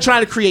 they're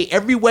trying to create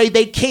every way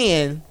they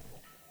can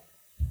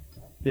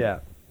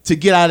to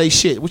get out of their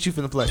shit. What you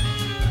finna play?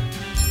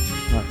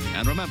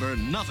 And remember,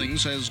 nothing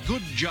says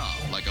good job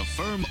like a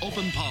firm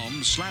open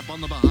palm slap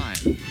on the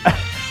behind.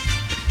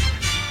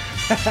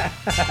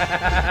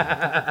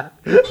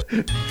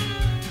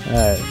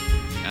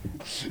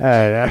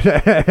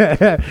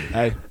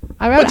 Hey.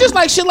 But just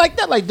like shit like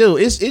that, like,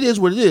 dude, it is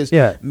what it is.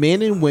 Yeah.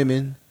 Men and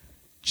women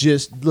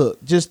just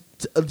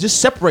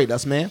separate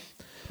us, man.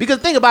 Because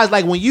think about it,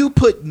 like when you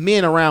put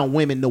men around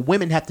women, the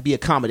women have to be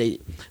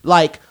accommodated.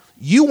 Like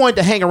you want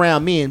to hang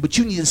around men, but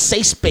you need a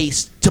safe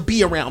space to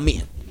be around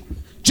men.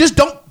 Just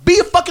don't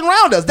be fucking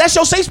around us. That's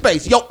your safe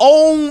space, your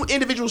own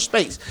individual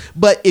space.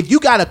 But if you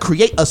gotta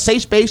create a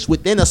safe space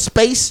within a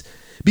space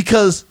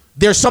because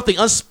there's something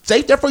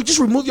unsafe, therefore you just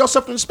remove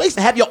yourself from the space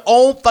and have your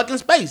own fucking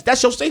space.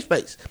 That's your safe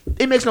space.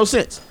 It makes no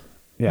sense.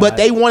 Yeah, but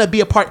they want to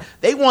be a part.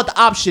 They want the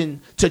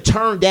option to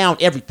turn down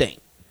everything.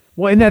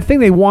 Well, in that thing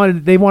they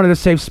wanted a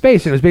safe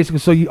space, and it was basically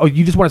so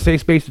you just want a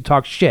safe space to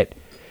talk shit.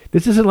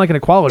 This isn't like an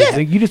equality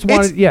thing. You just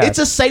want it's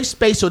a safe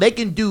space so they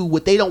can do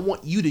what they don't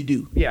want you to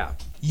do. Yeah.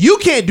 You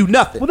can't do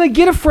nothing. Well, then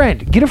get a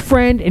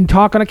friend and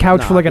talk on a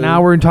couch for like an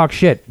hour and talk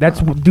shit.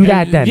 Do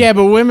that then. Yeah,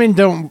 but women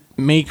don't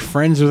make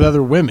friends with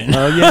other women.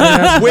 Women,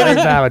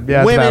 that's valid.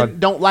 Yeah, women valid.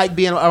 don't like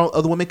being around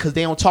other women because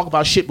they don't talk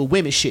about shit but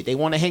women shit. They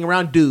want to hang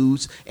around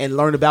dudes and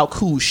learn about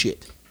cool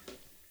shit.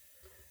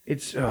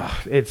 It's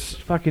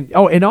fucking.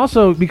 Oh, and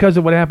also because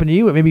of what happened to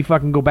you, it made me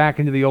fucking go back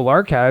into the old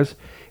archives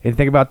and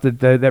think about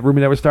that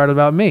rumor that was started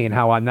about me and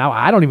how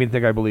I don't even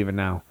think I believe it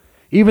now.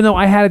 Even though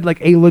I had like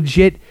a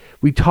legit,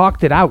 we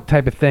talked it out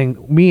type of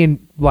thing. Me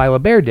and Lila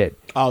Bear did.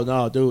 Oh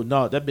no, dude,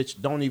 no, that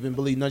bitch don't even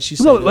believe nothing she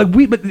said. No,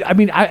 but I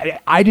mean,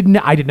 I did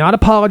not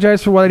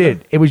apologize for what I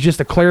did. It was just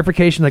a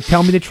clarification, like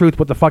tell me the truth,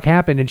 what the fuck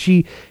happened. And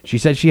she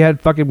said she had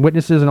fucking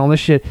witnesses and all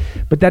this shit,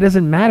 but that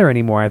doesn't matter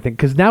anymore. I think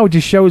because now it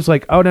just shows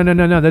like, oh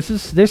no,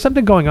 there's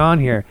something going on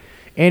here,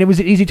 and it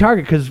was an easy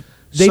target because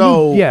they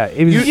knew. Yeah,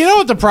 it was. You know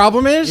what the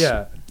problem is?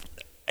 Yeah.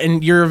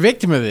 And you're a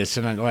victim of this,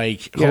 and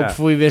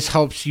hopefully this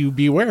helps you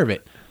be aware of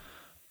it.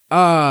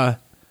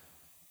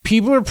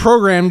 People are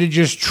programmed to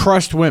just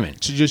trust women.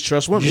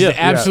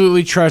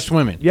 Absolutely trust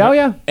women.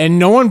 Yeah. And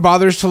no one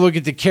bothers to look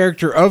at the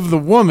character of the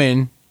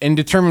woman and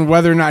determine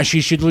whether or not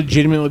she should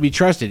legitimately be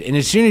trusted. And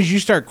as soon as you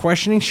start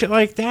questioning shit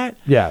like that,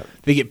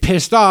 they get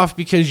pissed off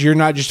because you're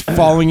not just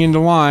falling into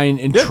line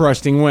and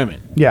trusting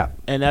women. Yeah.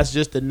 And that's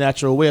just the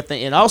natural way of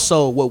thinking. And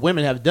also what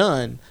women have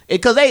done,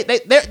 because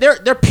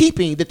they're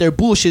peeping that their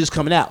bullshit is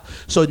coming out.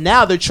 So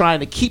now they're trying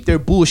to keep their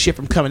bullshit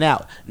from coming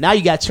out. Now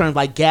you got terms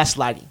like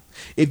gaslighting.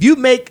 If you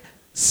make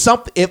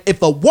something,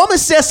 if a woman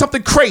says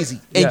something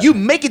crazy and you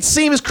make it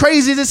seem as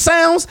crazy as it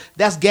sounds,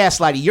 that's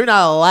gaslighting. You're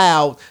not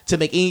allowed to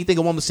make anything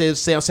a woman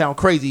says sound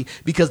crazy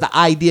because the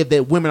idea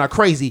that women are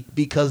crazy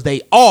because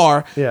they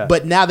are. Yeah.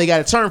 But now they got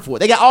a term for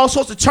it. They got all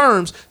sorts of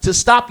terms to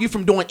stop you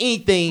from doing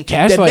anything.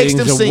 Gaslighting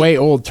is a way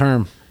old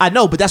term. I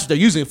know, but that's what they're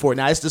using it for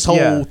now. It's this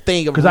whole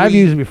thing of because I've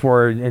used it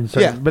before, and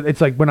so, but it's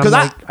like when I'm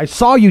like, I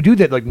saw you do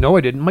that. Like, no,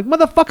 I didn't. I'm like,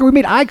 motherfucker, we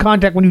made eye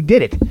contact when you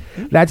did it.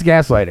 That's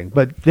gaslighting.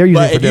 But they're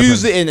using it for different. But if you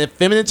use it in a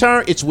feminine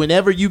term, it's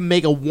whenever you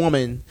make a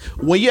woman,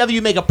 whenever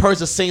you make a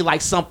person say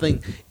like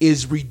something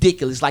is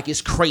ridiculous, like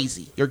it's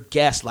crazy, you're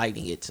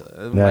gaslighting it.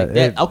 Like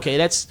that. Okay,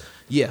 that's.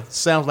 Yeah,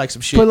 sounds like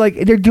some shit. But like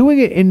they're doing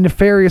it in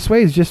nefarious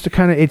ways, just to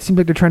kind of. It seems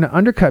like they're trying to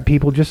undercut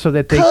people, just so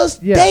that they. Because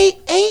they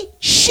ain't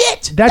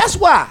shit. That's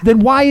why. Then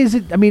why is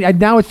it? I mean,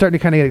 now it's starting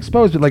to kind of get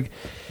exposed. But like,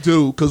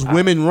 dude, because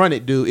women run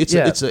it, dude.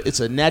 It's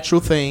a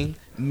natural thing.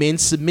 Men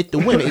submit to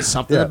women. It's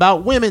something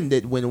about women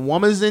that when a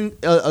woman's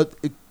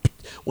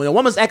when a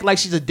woman's acting like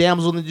she's a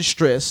damsel in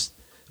distress,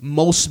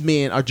 most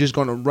men are just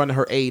going to run to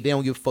her aid. They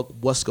don't give a fuck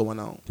what's going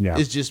on. Yeah.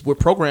 It's just we're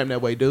programmed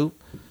that way, dude.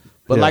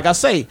 But like I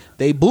say,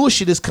 they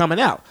bullshit is coming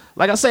out.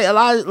 Like I say, a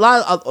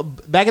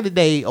lot back in the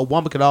day, a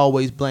woman could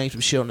always blame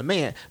some shit on the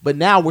man. But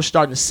now we're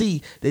starting to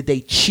see that they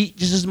cheat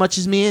just as much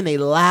as men. They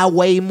lie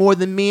way more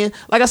than men.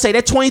 Like I say,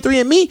 that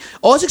 23andMe,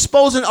 it's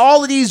exposing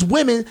all of these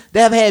women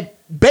that have had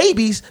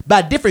babies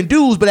by different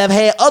dudes, but have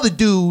had other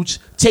dudes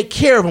take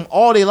care of them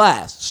all their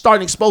lives. Starting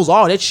to expose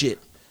all that shit.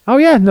 Oh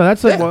yeah, no,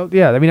 that's like, well,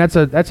 yeah. I mean,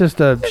 that's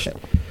just a.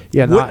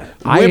 Yeah, no,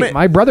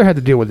 my brother had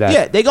to deal with that.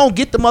 Yeah, they gonna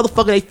get the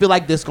motherfucker they feel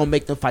like this gonna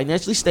make them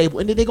financially stable,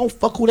 and then they gonna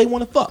fuck who they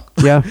want to fuck.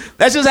 Yeah,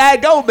 that's just how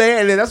it go,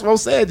 man. And that's what I'm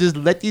saying. Just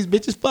let these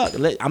bitches fuck.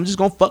 I'm just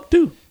gonna fuck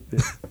too.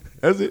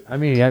 That's it. I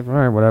mean, yeah, all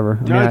right, whatever.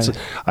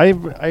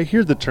 I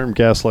hear the term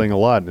gaslighting a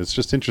lot, and it's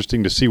just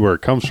interesting to see where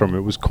it comes from. It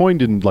was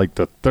coined in like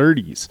the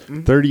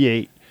 30s,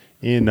 38,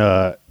 in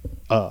a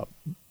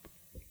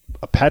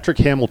Patrick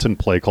Hamilton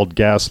play called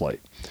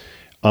Gaslight.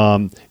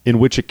 In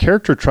which a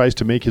character tries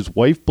to make his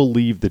wife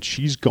believe that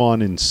she's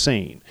gone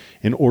insane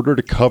in order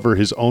to cover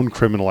his own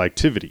criminal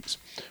activities.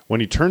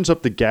 When he turns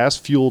up the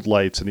gas-fueled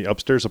lights in the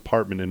upstairs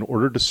apartment in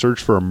order to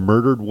search for a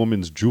murdered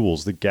woman's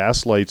jewels, the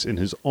gas lights in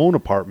his own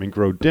apartment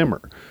grow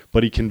dimmer,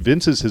 but he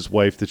convinces his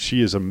wife that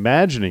she is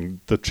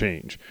imagining the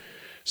change.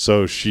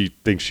 So she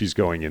thinks she's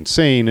going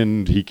insane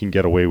and he can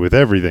get away with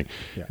everything.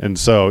 Yeah. And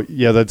so,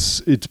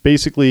 it's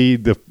basically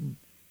the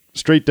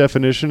straight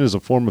definition is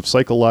a form of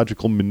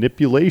psychological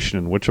manipulation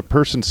in which a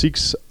person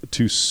seeks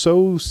to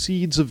sow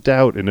seeds of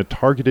doubt in a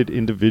targeted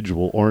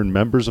individual or in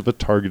members of a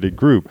targeted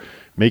group,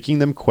 making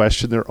them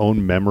question their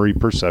own memory,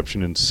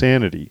 perception, and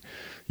sanity.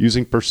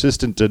 Using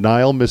persistent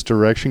denial,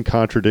 misdirection,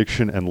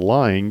 contradiction, and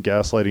lying,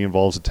 gaslighting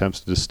involves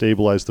attempts to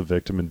destabilize the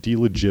victim and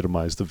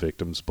delegitimize the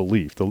victim's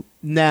belief.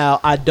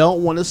 Now, I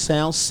don't want to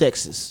sound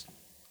sexist,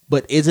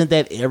 but isn't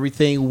that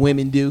everything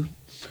women do?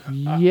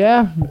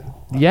 Yeah.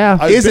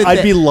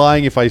 I'd be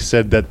lying if I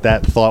said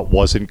that thought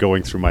wasn't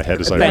going through my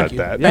head as I read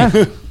that. Yeah.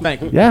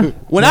 Thank you. Yeah.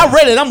 When I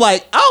read it, I'm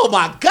like, oh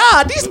my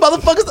God, these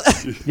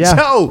motherfuckers. Yeah.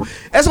 So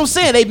that's what I'm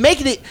saying.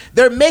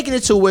 They're making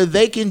it to where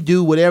they can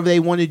do whatever they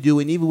want to do,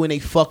 and even when they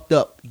fucked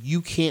up,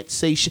 you can't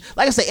say shit.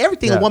 Like I say,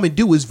 everything a woman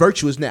do is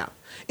virtuous now.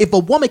 If a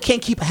woman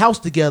can't keep a house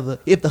together,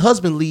 if the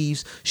husband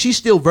leaves, she's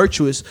still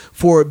virtuous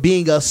for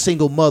being a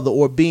single mother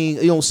or being,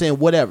 you know what I'm saying,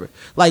 whatever.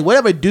 Like,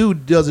 whatever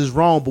dude does is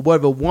wrong, but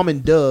whatever woman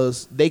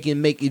does, they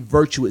can make it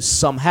virtuous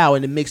somehow,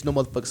 and it makes no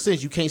motherfucking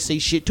sense. You can't say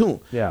shit to them.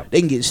 Yeah. They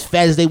can get as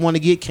fat as they want to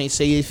get, can't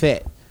say they're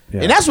fat.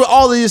 Yeah. And that's where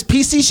all of this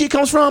PC shit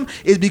comes from,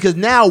 is because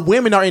now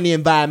women are in the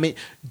environment.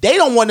 They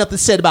don't want nothing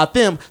said about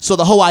them, so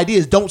the whole idea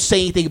is don't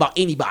say anything about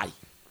anybody.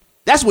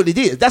 That's what it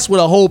is. That's what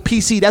a whole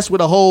PC, that's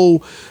what a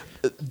whole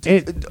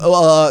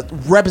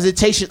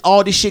representation,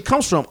 all this shit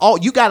comes from. All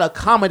you gotta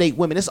accommodate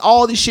women. That's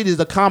all this shit is,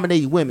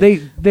 accommodating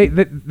women.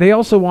 They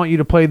also want you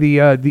to play the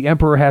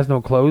emperor has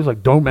no clothes.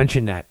 Like, don't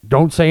mention that.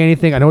 Don't say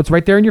anything. I know it's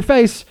right there in your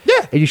face.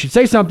 Yeah. And you should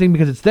say something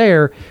because it's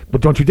there,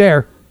 but don't you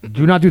dare.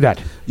 Do not do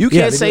that. You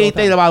can't say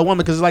anything about a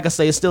woman because, like I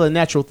say, it's still a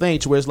natural thing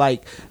to where it's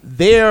like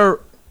their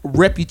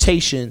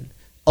reputation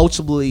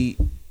ultimately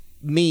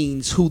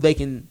means who they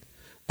can,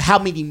 how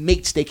many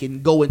mates they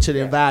can go into the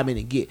environment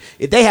and get.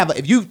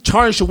 If you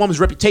tarnish a woman's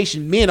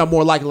reputation, men are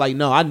more likely like,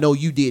 no, I know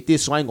you did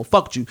this, so I ain't gonna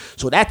fuck with you.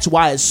 So that's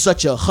why it's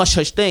such a hush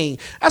hush thing.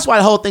 That's why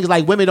the whole thing is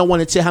like women don't want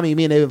to tell how many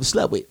men they've ever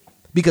slept with,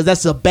 because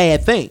that's a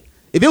bad thing.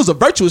 If it was a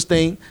virtuous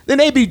thing, then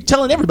they'd be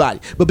telling everybody.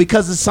 But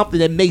because it's something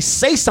that may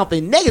say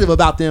something negative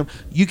about them,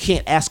 you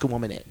can't ask a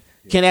woman that.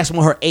 Can't ask a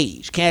woman her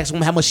age. Can't ask a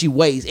woman how much she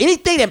weighs.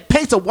 Anything that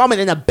paints a woman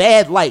in a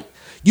bad light,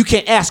 you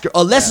can't ask her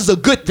unless it's a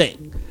good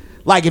thing.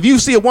 Like if you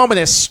see a woman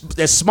that's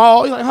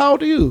small, you're like, how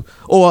old are you?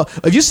 Or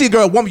if you see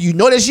a woman you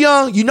know that's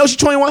young, you know she's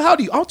 21, how old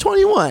are you? I'm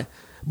 21.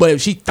 But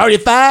if she's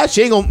 35,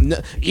 she ain't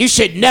gonna. You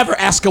should never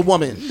ask a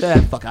woman.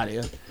 Fuck out of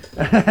here.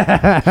 That's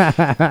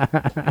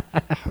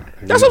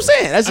what I'm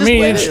saying. That's just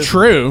it's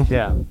true.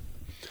 Yeah.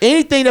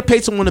 Anything that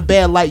paints someone in a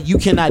bad light, you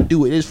cannot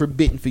do it. It is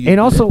forbidden for you. And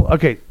also,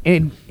 okay,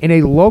 in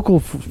a local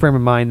frame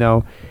of mind,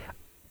 though,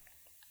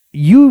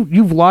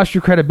 you've lost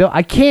your credibility.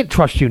 I can't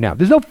trust you now.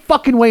 There's no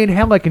fucking way in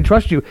hell I can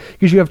trust you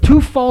because you have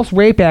 2 false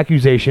rape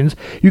accusations.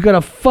 You got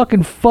a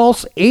fucking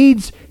false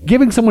AIDS,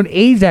 giving someone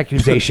AIDS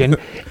accusation,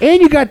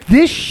 and you got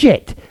this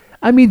shit.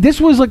 I mean, this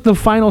was like the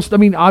final.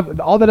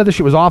 All that other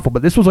shit was awful,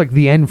 but this was like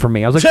the end for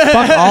me. I was like,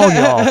 fuck all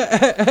y'all.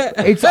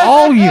 It's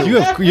all you.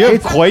 You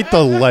have quite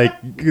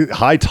the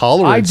high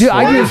tolerance.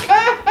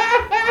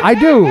 I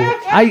do.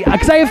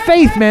 Because I have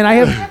faith, man.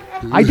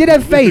 I did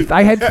have faith.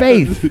 I had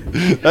faith.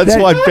 That's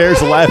why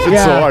Bear's laughing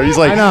so hard. He's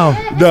like, I know.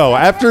 No,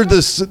 after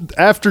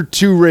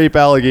 2 rape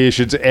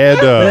allegations and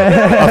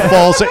a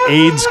false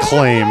AIDS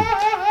claim,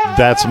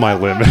 that's my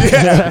limit.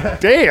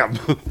 Damn.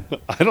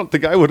 I don't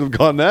think I would have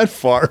gone that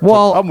far.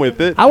 Well, I'm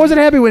with it. I wasn't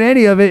happy with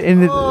any of it,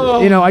 and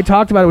I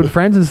talked about it with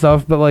friends and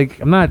stuff. But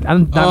like, I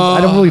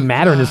don't really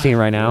matter in the scene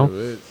right now.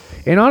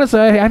 And honestly,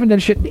 I haven't done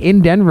shit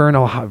in Denver in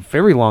a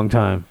very long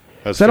time.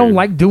 So I don't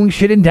like doing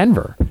shit in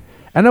Denver.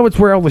 I know it's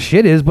where all the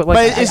shit is, but like,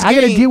 I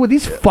got to deal with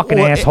these fucking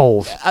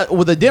assholes.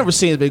 The Denver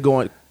scene has been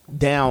going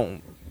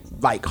down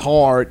like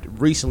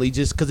hard recently,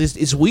 just because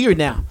it's weird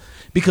now.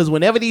 Because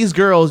whenever these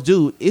girls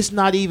do, it's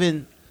not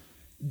even.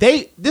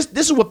 This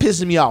is what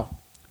pisses me off.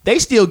 They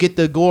still get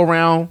to go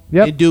around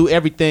and do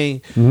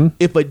everything.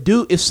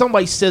 Mm-hmm. If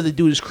somebody says a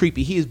dude is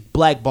creepy, he is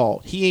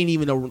blackballed. He ain't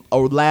even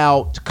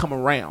allowed to come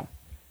around.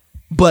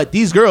 But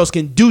these girls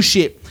can do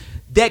shit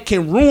that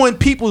can ruin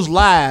people's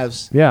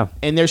lives. Yeah,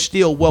 and they're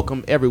still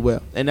welcome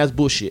everywhere, and that's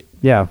bullshit.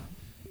 Yeah,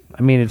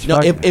 I mean it's.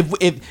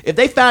 If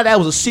they found out it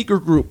was a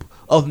secret group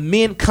of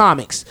men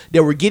comics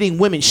that were getting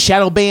women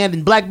shadow banned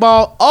and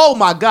blackballed, oh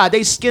my God,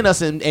 they skin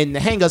us and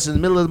hang us in the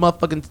middle of the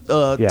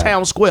motherfucking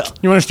town square.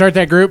 You want to start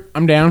that group?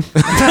 I'm down.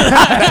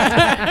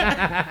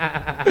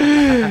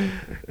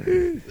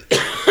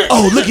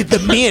 Oh, look at the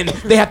men.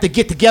 They have to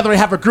get together and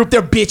have a group.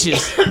 They're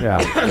bitches.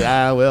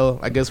 Yeah. Well,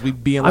 I guess we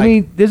being like. I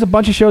mean, there's a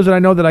bunch of shows that I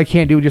know that I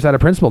can't do just out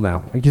of principle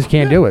now. I just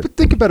can't do it. But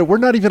think about it. We're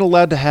not even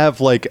allowed to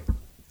have like.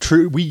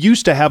 We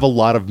used to have a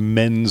lot of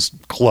men's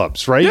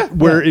clubs, right? Yeah,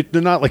 where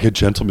they're not like a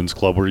gentleman's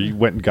club where you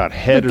went and got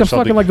head like or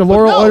something. Fucking like the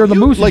Laurel or the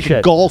Moose like and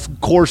shit. Golf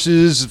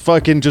courses,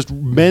 fucking just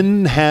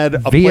men had a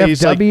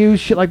place like VFW,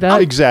 shit like that.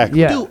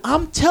 Exactly. Yeah. Dude,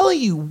 I'm telling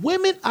you,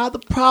 women are the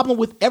problem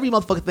with every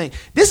motherfucking thing.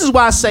 This is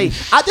why I say,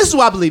 this is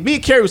why I believe, me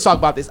and Carrie was talking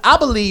about this. I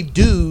believe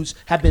dudes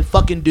have been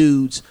fucking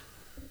dudes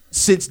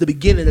since the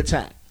beginning of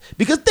time.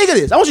 Because think of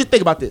this. I want you to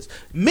think about this.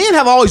 Men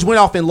have always went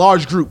off in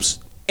large groups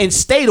and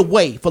stayed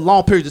away for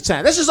long periods of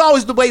time. That's just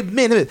always the way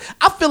men is.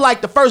 I feel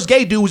like the first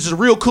gay dude was just a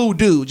real cool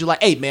dude. You're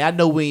like, hey, man, I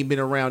know we ain't been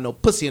around no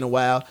pussy in a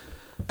while.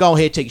 Go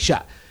ahead, take a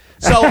shot.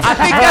 So I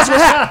think that's what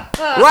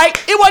happened, right?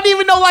 It wasn't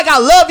even no like I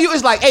love you.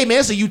 It's like, hey man,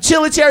 it's a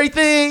utilitarian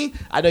thing.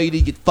 I know you need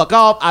to get the fuck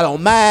off. I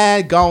don't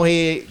mind. Go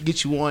ahead,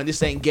 get you one.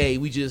 This ain't gay.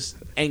 We just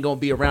ain't gonna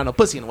be around no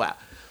pussy in a while.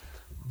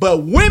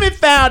 But women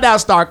found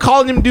out, started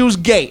calling them dudes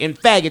gay and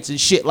faggots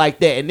and shit like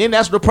that. And then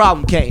that's where the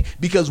problem came.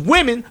 Because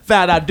women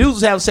found out dudes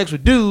was having sex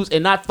with dudes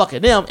and not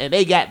fucking them, and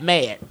they got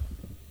mad.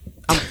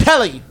 I'm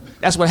telling you,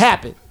 that's what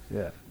happened.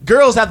 Yeah.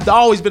 Girls have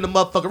always been the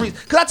motherfucking reason.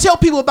 Because I tell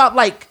people about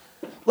like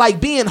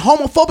being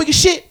homophobic and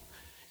shit.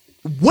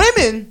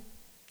 Women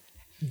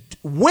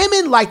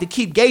like to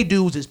keep gay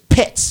dudes as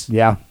pets.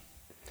 Yeah.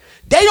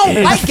 They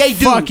don't like gay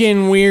dudes.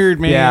 Fucking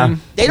weird, man. Yeah.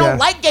 They don't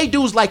like gay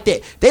dudes like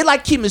that. They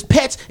like keep them as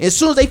pets. And as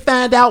soon as they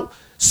find out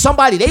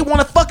somebody they want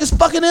to fuck is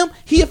fucking them,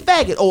 he a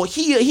faggot, or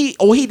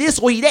he this,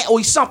 or he that, or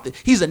he's something.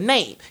 He's a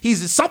name.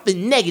 He's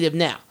something negative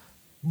now.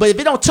 But if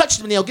it don't touch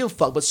them, they don't give a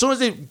fuck. But as soon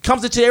as it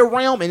comes into their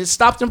realm and it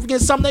stops them from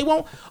getting something they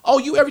want, oh,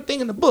 you everything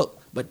in the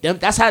book. But them,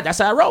 that's how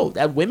I roll.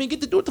 That women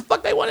get to do what the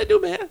fuck they want to do,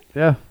 man.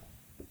 Yeah.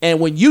 And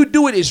when you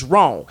do it, it's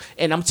wrong.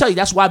 And I'm telling you,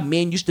 that's why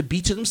men used to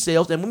be to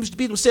themselves and women used to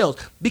be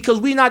themselves. Because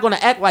we're not going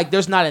to act like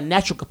there's not a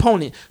natural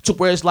component to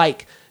where it's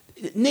like,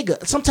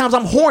 nigga, sometimes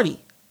I'm horny.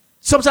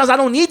 Sometimes I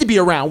don't need to be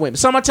around women.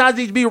 Sometimes I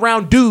need to be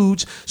around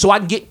dudes so I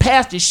can get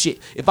past this shit.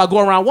 If I go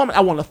around women,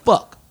 I want to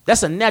fuck.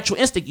 That's a natural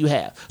instinct you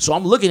have. So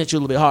I'm looking at you a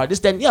little bit hard, this,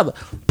 that, and the other.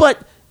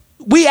 But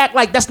we act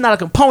like that's not a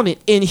component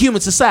in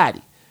human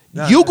society.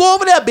 You go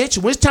over there, bitch.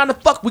 When it's time to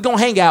fuck, we gonna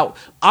hang out.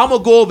 I'm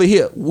gonna go over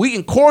here. We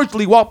can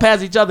cordially walk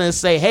past each other and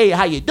say, hey,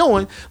 how you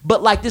doing?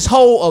 But like this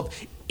whole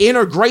of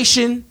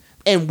integration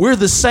and we're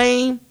the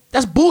same,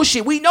 that's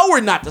bullshit. We know we're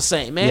not the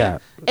same, man. Yeah.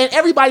 And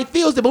everybody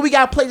feels it, but we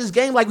gotta play this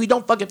game like we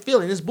don't fucking feel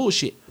it. It's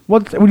bullshit.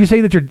 Well, when you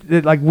say that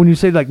you're like, when you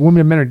say like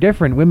women and men are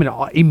different, women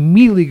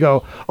immediately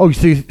go, oh,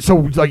 so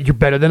like you're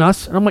better than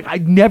us, and I'm like, I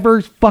never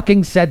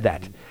fucking said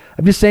that.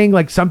 I'm just saying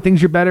like some things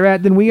you're better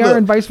at than we are, Look,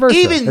 and vice versa.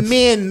 Even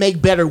men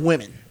make better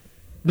women.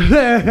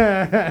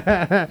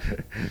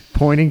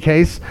 Pointing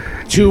case.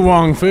 Tu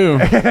Wong Fu.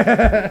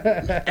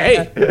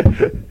 Hey.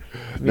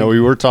 No, we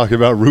were talking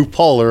about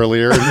RuPaul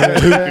earlier.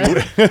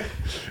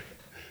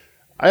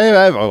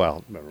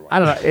 Well, never mind. I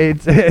don't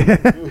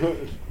know.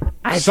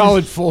 It's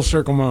Solid full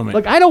circle moment.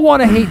 like I don't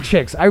want to hate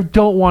chicks. I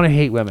don't want to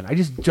hate women. I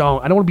just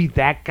don't. I don't want to be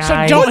that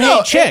guy. So don't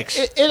hate chicks.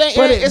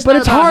 But it's not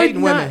about hard.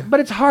 hating women. But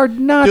it's hard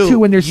not Dude, to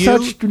when there's you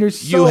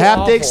so have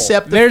awful. to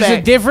accept the There's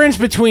fact. a difference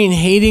between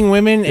hating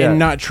women Yeah. and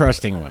not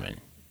trusting women.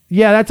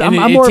 Yeah, that's. And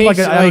I'm it more of like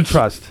takes, I don't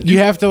trust. You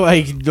have to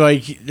like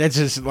that's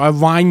just a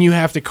line you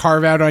have to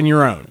carve out on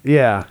your own.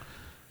 Yeah.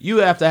 You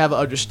have to have an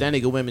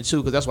understanding of women too,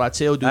 because that's why I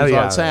tell dudes Oh,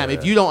 all the time.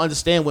 If you don't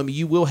understand women,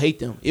 you will hate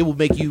them. It will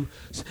make you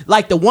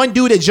like the one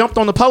dude that jumped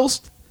on the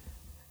post.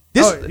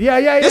 This,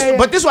 yeah.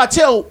 But this is what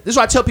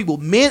I tell people.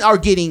 Men are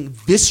getting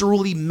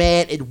viscerally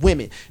mad at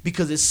women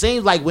because it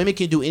seems like women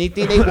can do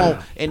anything they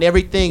want, and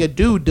everything a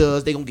dude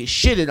does, they gonna get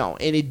shitted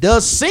on. And it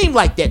does seem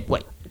like that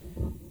way.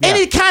 And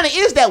it kind of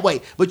is that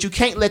way, but you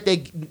can't let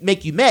that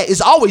make you mad.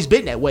 It's always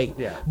been that way.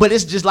 Yeah. But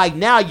it's just like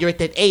now you're at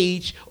that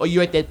age or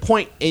you're at that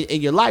point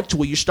in your life to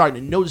where you're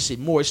starting to notice it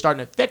more. It's starting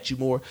to affect you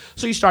more.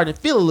 So you're starting to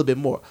feel a little bit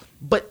more.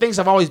 But things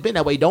have always been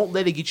that way. Don't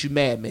let it get you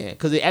mad, man,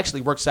 because it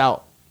actually works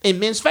out in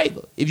men's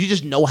favor. If you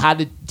just know how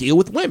to deal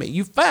with women,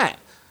 you fine.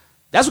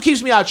 That's what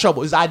keeps me out of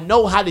trouble is I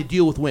know how to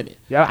deal with women.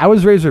 Yeah, I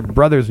was raised with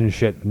brothers and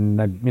shit, and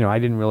I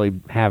didn't really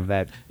have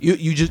that.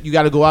 You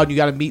got to go out and you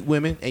got to meet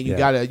women and you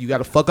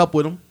gotta fuck up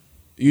with them.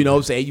 You know what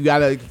I'm saying? You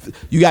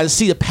gotta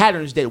see the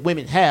patterns that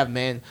women have,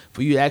 man,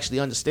 for you to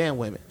actually understand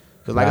women.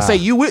 Because like I say,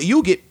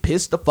 you get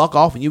pissed the fuck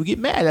off and you get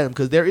mad at them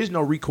because there is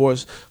no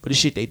recourse for the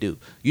shit they do.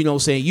 You know what I'm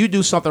saying? You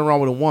do something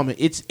wrong with a woman,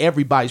 it's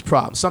everybody's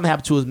problem. Something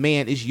happened to a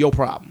man, it's your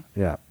problem.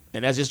 Yeah.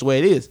 And that's just the way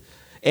it is.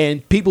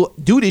 And people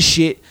do this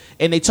shit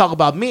and they talk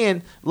about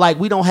men like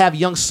we don't have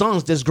young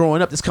sons that's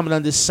growing up that's coming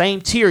under the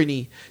same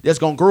tyranny that's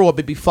going to grow up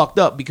and be fucked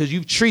up because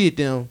you've treated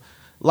them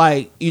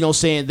like, you know what I'm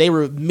saying, they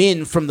were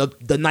men from the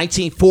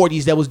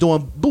 1940s that was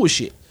doing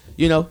bullshit,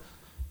 you know?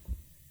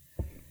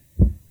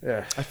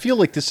 Yeah. I feel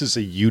like this is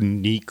a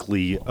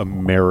uniquely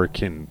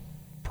American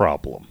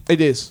problem.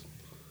 It is.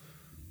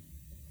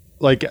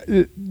 Like,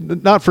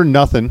 not for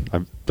nothing.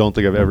 I don't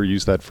think I've ever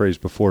used that phrase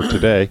before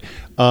today.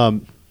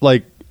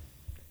 Like,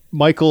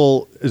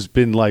 Michael has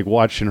been like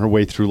watching her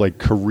way through like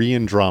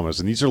Korean dramas,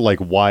 and these are like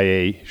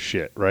YA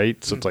shit,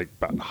 right? So it's like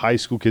about high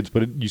school kids,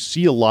 but you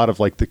see a lot of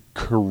like the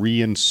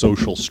Korean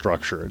social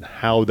structure and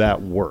how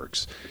that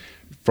works,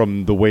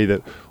 from the way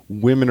that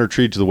women are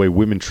treated to the way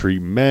women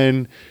treat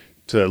men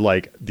to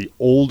like the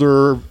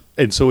older,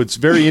 and so it's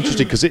very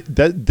interesting because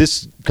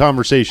this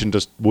conversation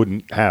just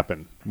wouldn't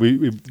happen.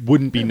 It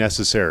wouldn't be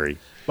necessary.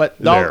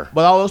 But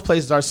all those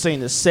places are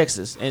seen as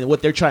sexist, and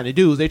what they're trying to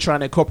do is they're trying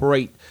to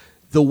incorporate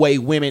the way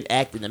women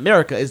act in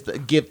America is to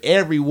give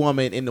every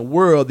woman in the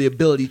world the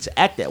ability to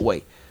act that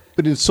way.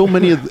 But in so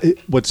many of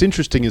what's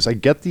interesting is I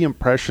get the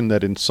impression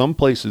that in some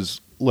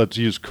places, let's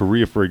use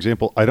Korea for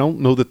example, I don't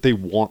know that they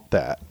want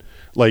that.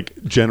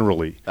 Like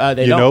generally,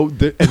 they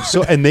don't.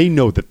 And they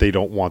know that they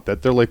don't want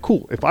that. They're like,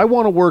 cool. If I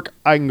want to work,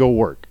 I can go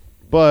work.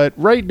 But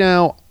right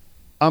now,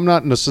 I'm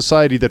not in a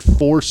society that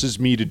forces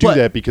me to do But-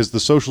 that because the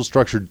social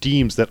structure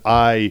deems that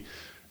I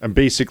am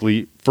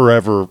basically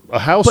forever a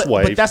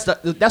housewife.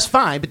 But that's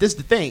fine. But this is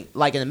the thing.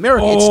 Like in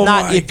America, it's Oh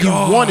not my if you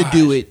want to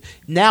do it.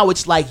 Now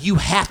it's like you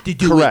have to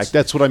do it. Correct.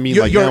 That's what I mean.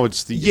 Like now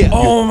it's the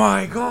Oh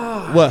my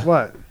god! What?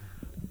 What?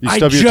 you I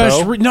stub your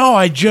just toe?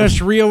 I just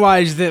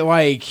realized that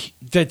like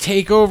the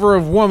takeover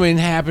of woman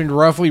happened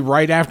roughly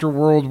right after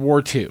World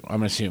War II.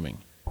 I'm assuming.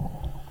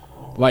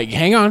 Like,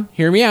 hang on,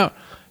 hear me out,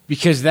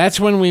 because that's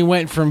when we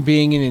went from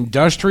being an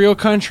industrial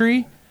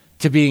country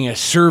to being a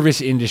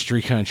service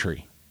industry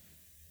country.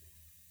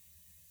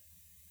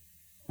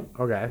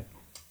 Okay.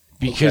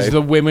 Because Okay.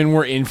 the women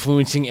were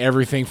influencing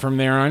everything from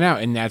there on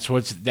out, and that's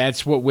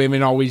what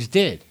women always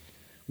did.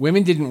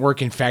 Women didn't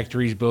work in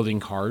factories building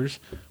cars.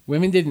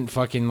 Women didn't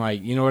fucking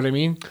like, you know what I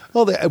mean?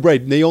 Well,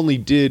 right. They only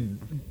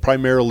did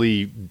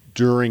primarily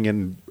during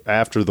and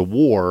after the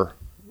war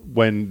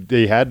when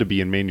they had to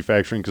be in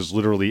manufacturing because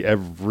literally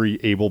every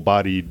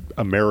able-bodied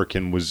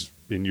American was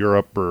in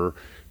Europe or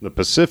the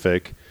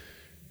Pacific.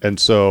 And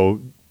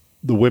so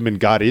the women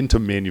got into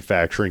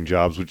manufacturing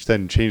jobs, which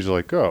then changed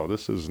like, oh,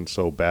 this isn't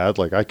so bad.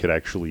 Like I could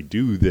actually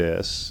do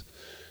this.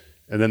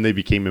 And then they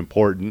became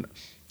important.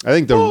 I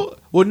think Well,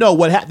 no.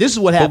 This is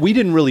what but happened. we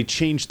didn't really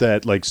change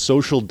that like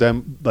social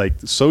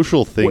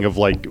thing of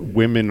like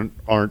women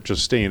aren't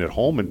just staying at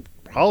home and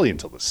probably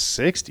until the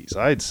 60s,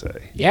 I'd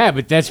say. Yeah,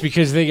 but that's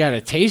because they got a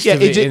taste Yeah,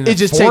 of it, in the it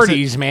just takes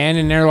 40s, man,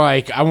 and they're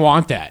like, I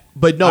want that.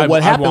 But no, I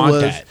what happened want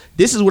was that.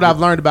 this is what I've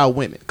learned about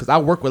women because I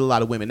work with a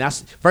lot of women.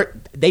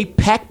 They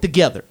pack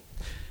together.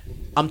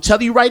 I'm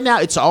telling you right now,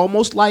 it's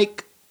almost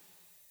like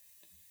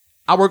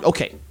I work.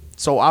 Okay,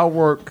 so I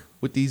work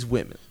with these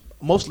women,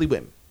 mostly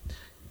women,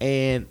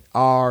 and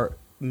our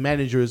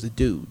manager is a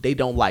dude. They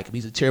don't like him.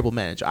 He's a terrible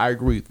manager. I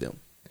agree with them,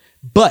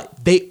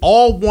 but they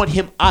all want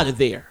him out of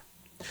there.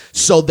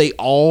 So they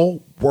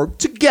all work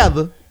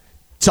together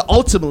to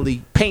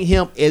ultimately paint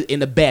him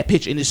in a bad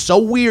picture. And it's so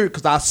weird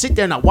because I'll sit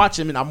there and I watch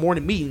them in our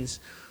morning meetings.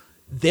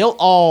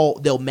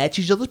 They'll match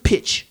each other's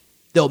pitch.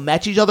 They'll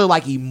match each other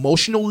like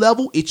emotional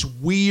level. It's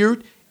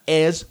weird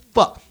as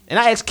fuck. And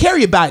I asked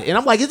Carrie about it. And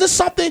I'm like, is this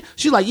something?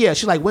 She's like, yeah.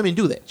 She's like, women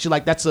do that. She's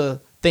like, that's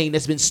a thing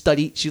that's been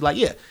studied. She's like,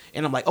 yeah.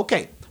 And I'm like,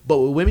 okay. But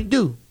what women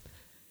do,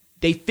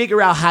 they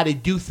figure out how to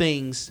do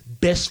things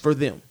best for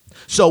them.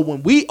 So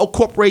when we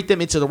incorporate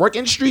them into the work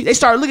industry, they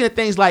start looking at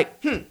things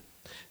like,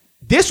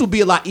 this would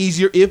be a lot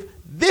easier if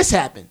this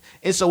happened.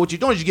 And so what you're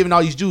doing is you're giving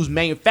all these dudes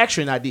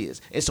manufacturing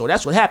ideas. And so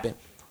that's what happened.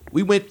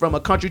 We went from a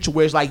country to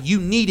where it's like you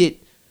needed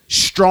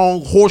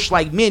strong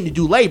horse-like men to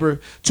do labor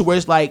to where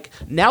it's like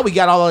now we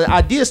got all the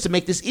ideas to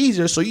make this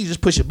easier, so you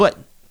just push a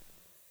button.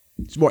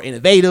 It's more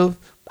innovative.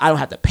 I don't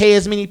have to pay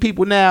as many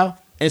people now.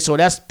 And so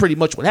that's pretty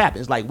much what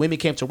happens. Like women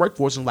came to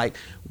workforce and like,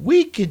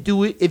 we could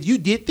do it if you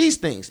did these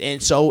things.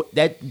 And so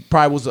that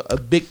probably was a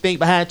big thing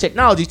behind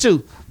technology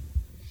too.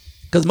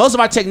 Because most of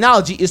our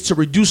technology is to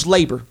reduce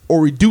labor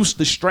or reduce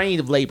the strain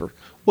of labor.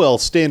 Well,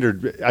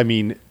 standard, I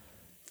mean,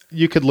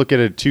 you could look at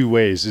it two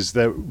ways. Is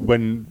that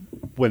when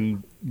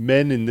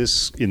men in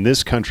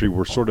this country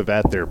were sort of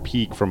at their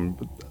peak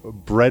from a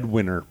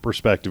breadwinner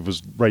perspective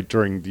was right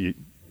during the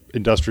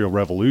Industrial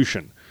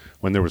Revolution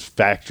when there was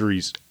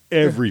factories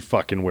every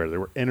fucking where. There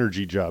were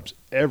energy jobs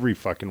every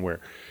fucking where.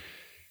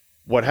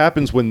 What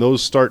happens when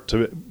those start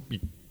to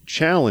be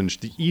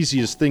challenged, the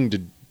easiest thing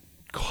to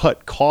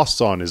cut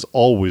costs on is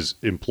always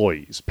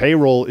employees.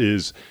 Payroll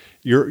is,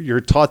 you're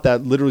taught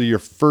that literally your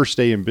first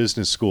day in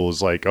business school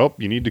is like, oh,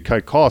 you need to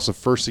cut costs. The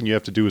first thing you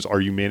have to do is,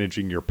 are you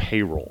managing your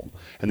payroll?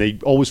 And they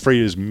always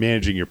phrase it as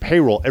managing your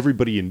payroll.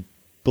 Everybody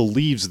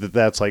believes that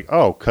that's like,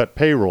 oh, cut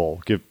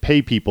payroll,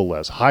 pay people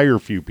less, hire a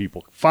few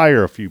people,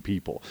 fire a few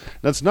people.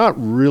 That's not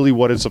really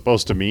what it's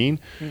supposed to mean.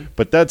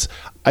 But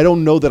I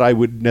don't know that I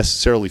would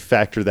necessarily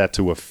factor that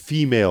to a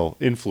female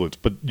influence.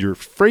 But your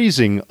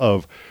phrasing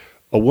of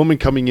a woman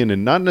coming in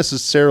and not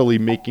necessarily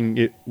making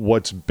it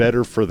what's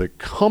better for the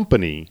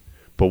company,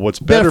 but what's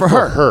better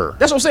for her.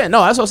 That's what I'm saying.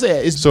 No, that's what I'm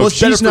saying. It's So if what's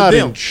better she's for not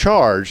them. in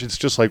charge, it's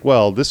just like,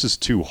 well, this is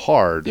too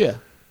hard. Yeah.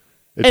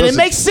 It And it doesn't-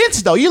 makes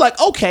sense though. You're like,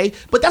 okay,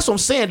 but that's what I'm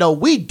saying though.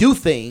 We do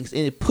things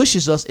and it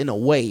pushes us in a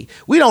way.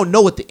 We don't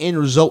know what the end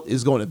result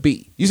is going to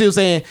be. You see what I'm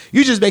saying?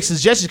 You just make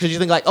suggestions because you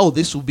think like, oh,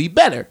 this will be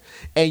better.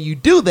 And you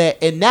do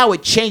that and now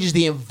it changes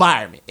the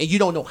environment. And you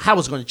don't know how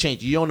it's going to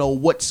change. You don't know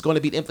what's going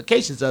to be the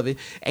implications of it.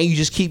 And you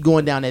just keep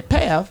going down that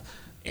path.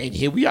 And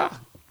here we are.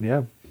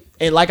 Yeah.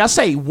 And like I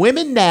say,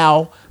 women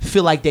now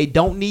feel like they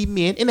don't need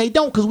men. And they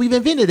don't because we've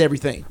invented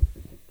everything.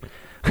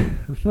 We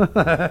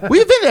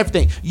invented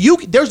everything.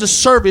 There's a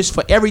service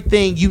for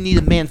everything you need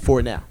a man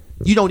for now.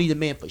 You don't need a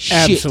man for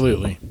shit.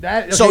 Absolutely. So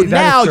that is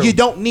now true. you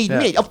don't need Yeah.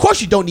 men. Of course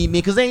you don't need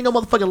men because there ain't no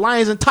motherfucking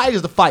lions and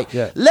tigers to fight.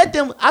 Yeah. Let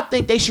them. I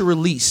think they should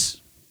release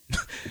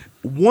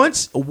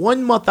once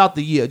 1 month out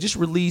the year. Just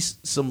release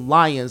some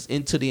lions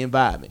into the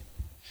environment.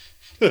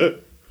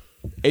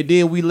 And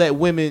then we let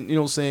women. You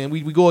know what I'm saying?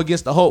 We go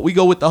against the whole. We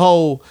go with the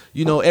whole.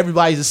 You know,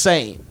 everybody's the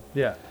same.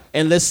 Yeah.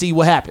 And let's see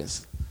what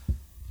happens.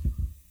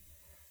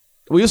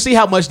 We'll see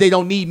how much they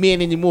don't need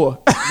men anymore.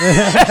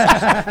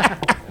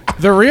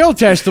 The real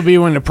test will be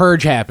when the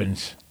purge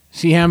happens.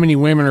 See how many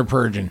women are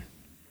purging.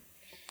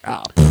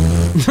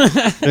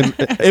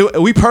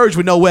 We purge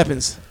with no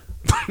weapons.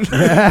 You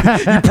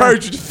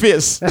purge with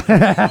fists.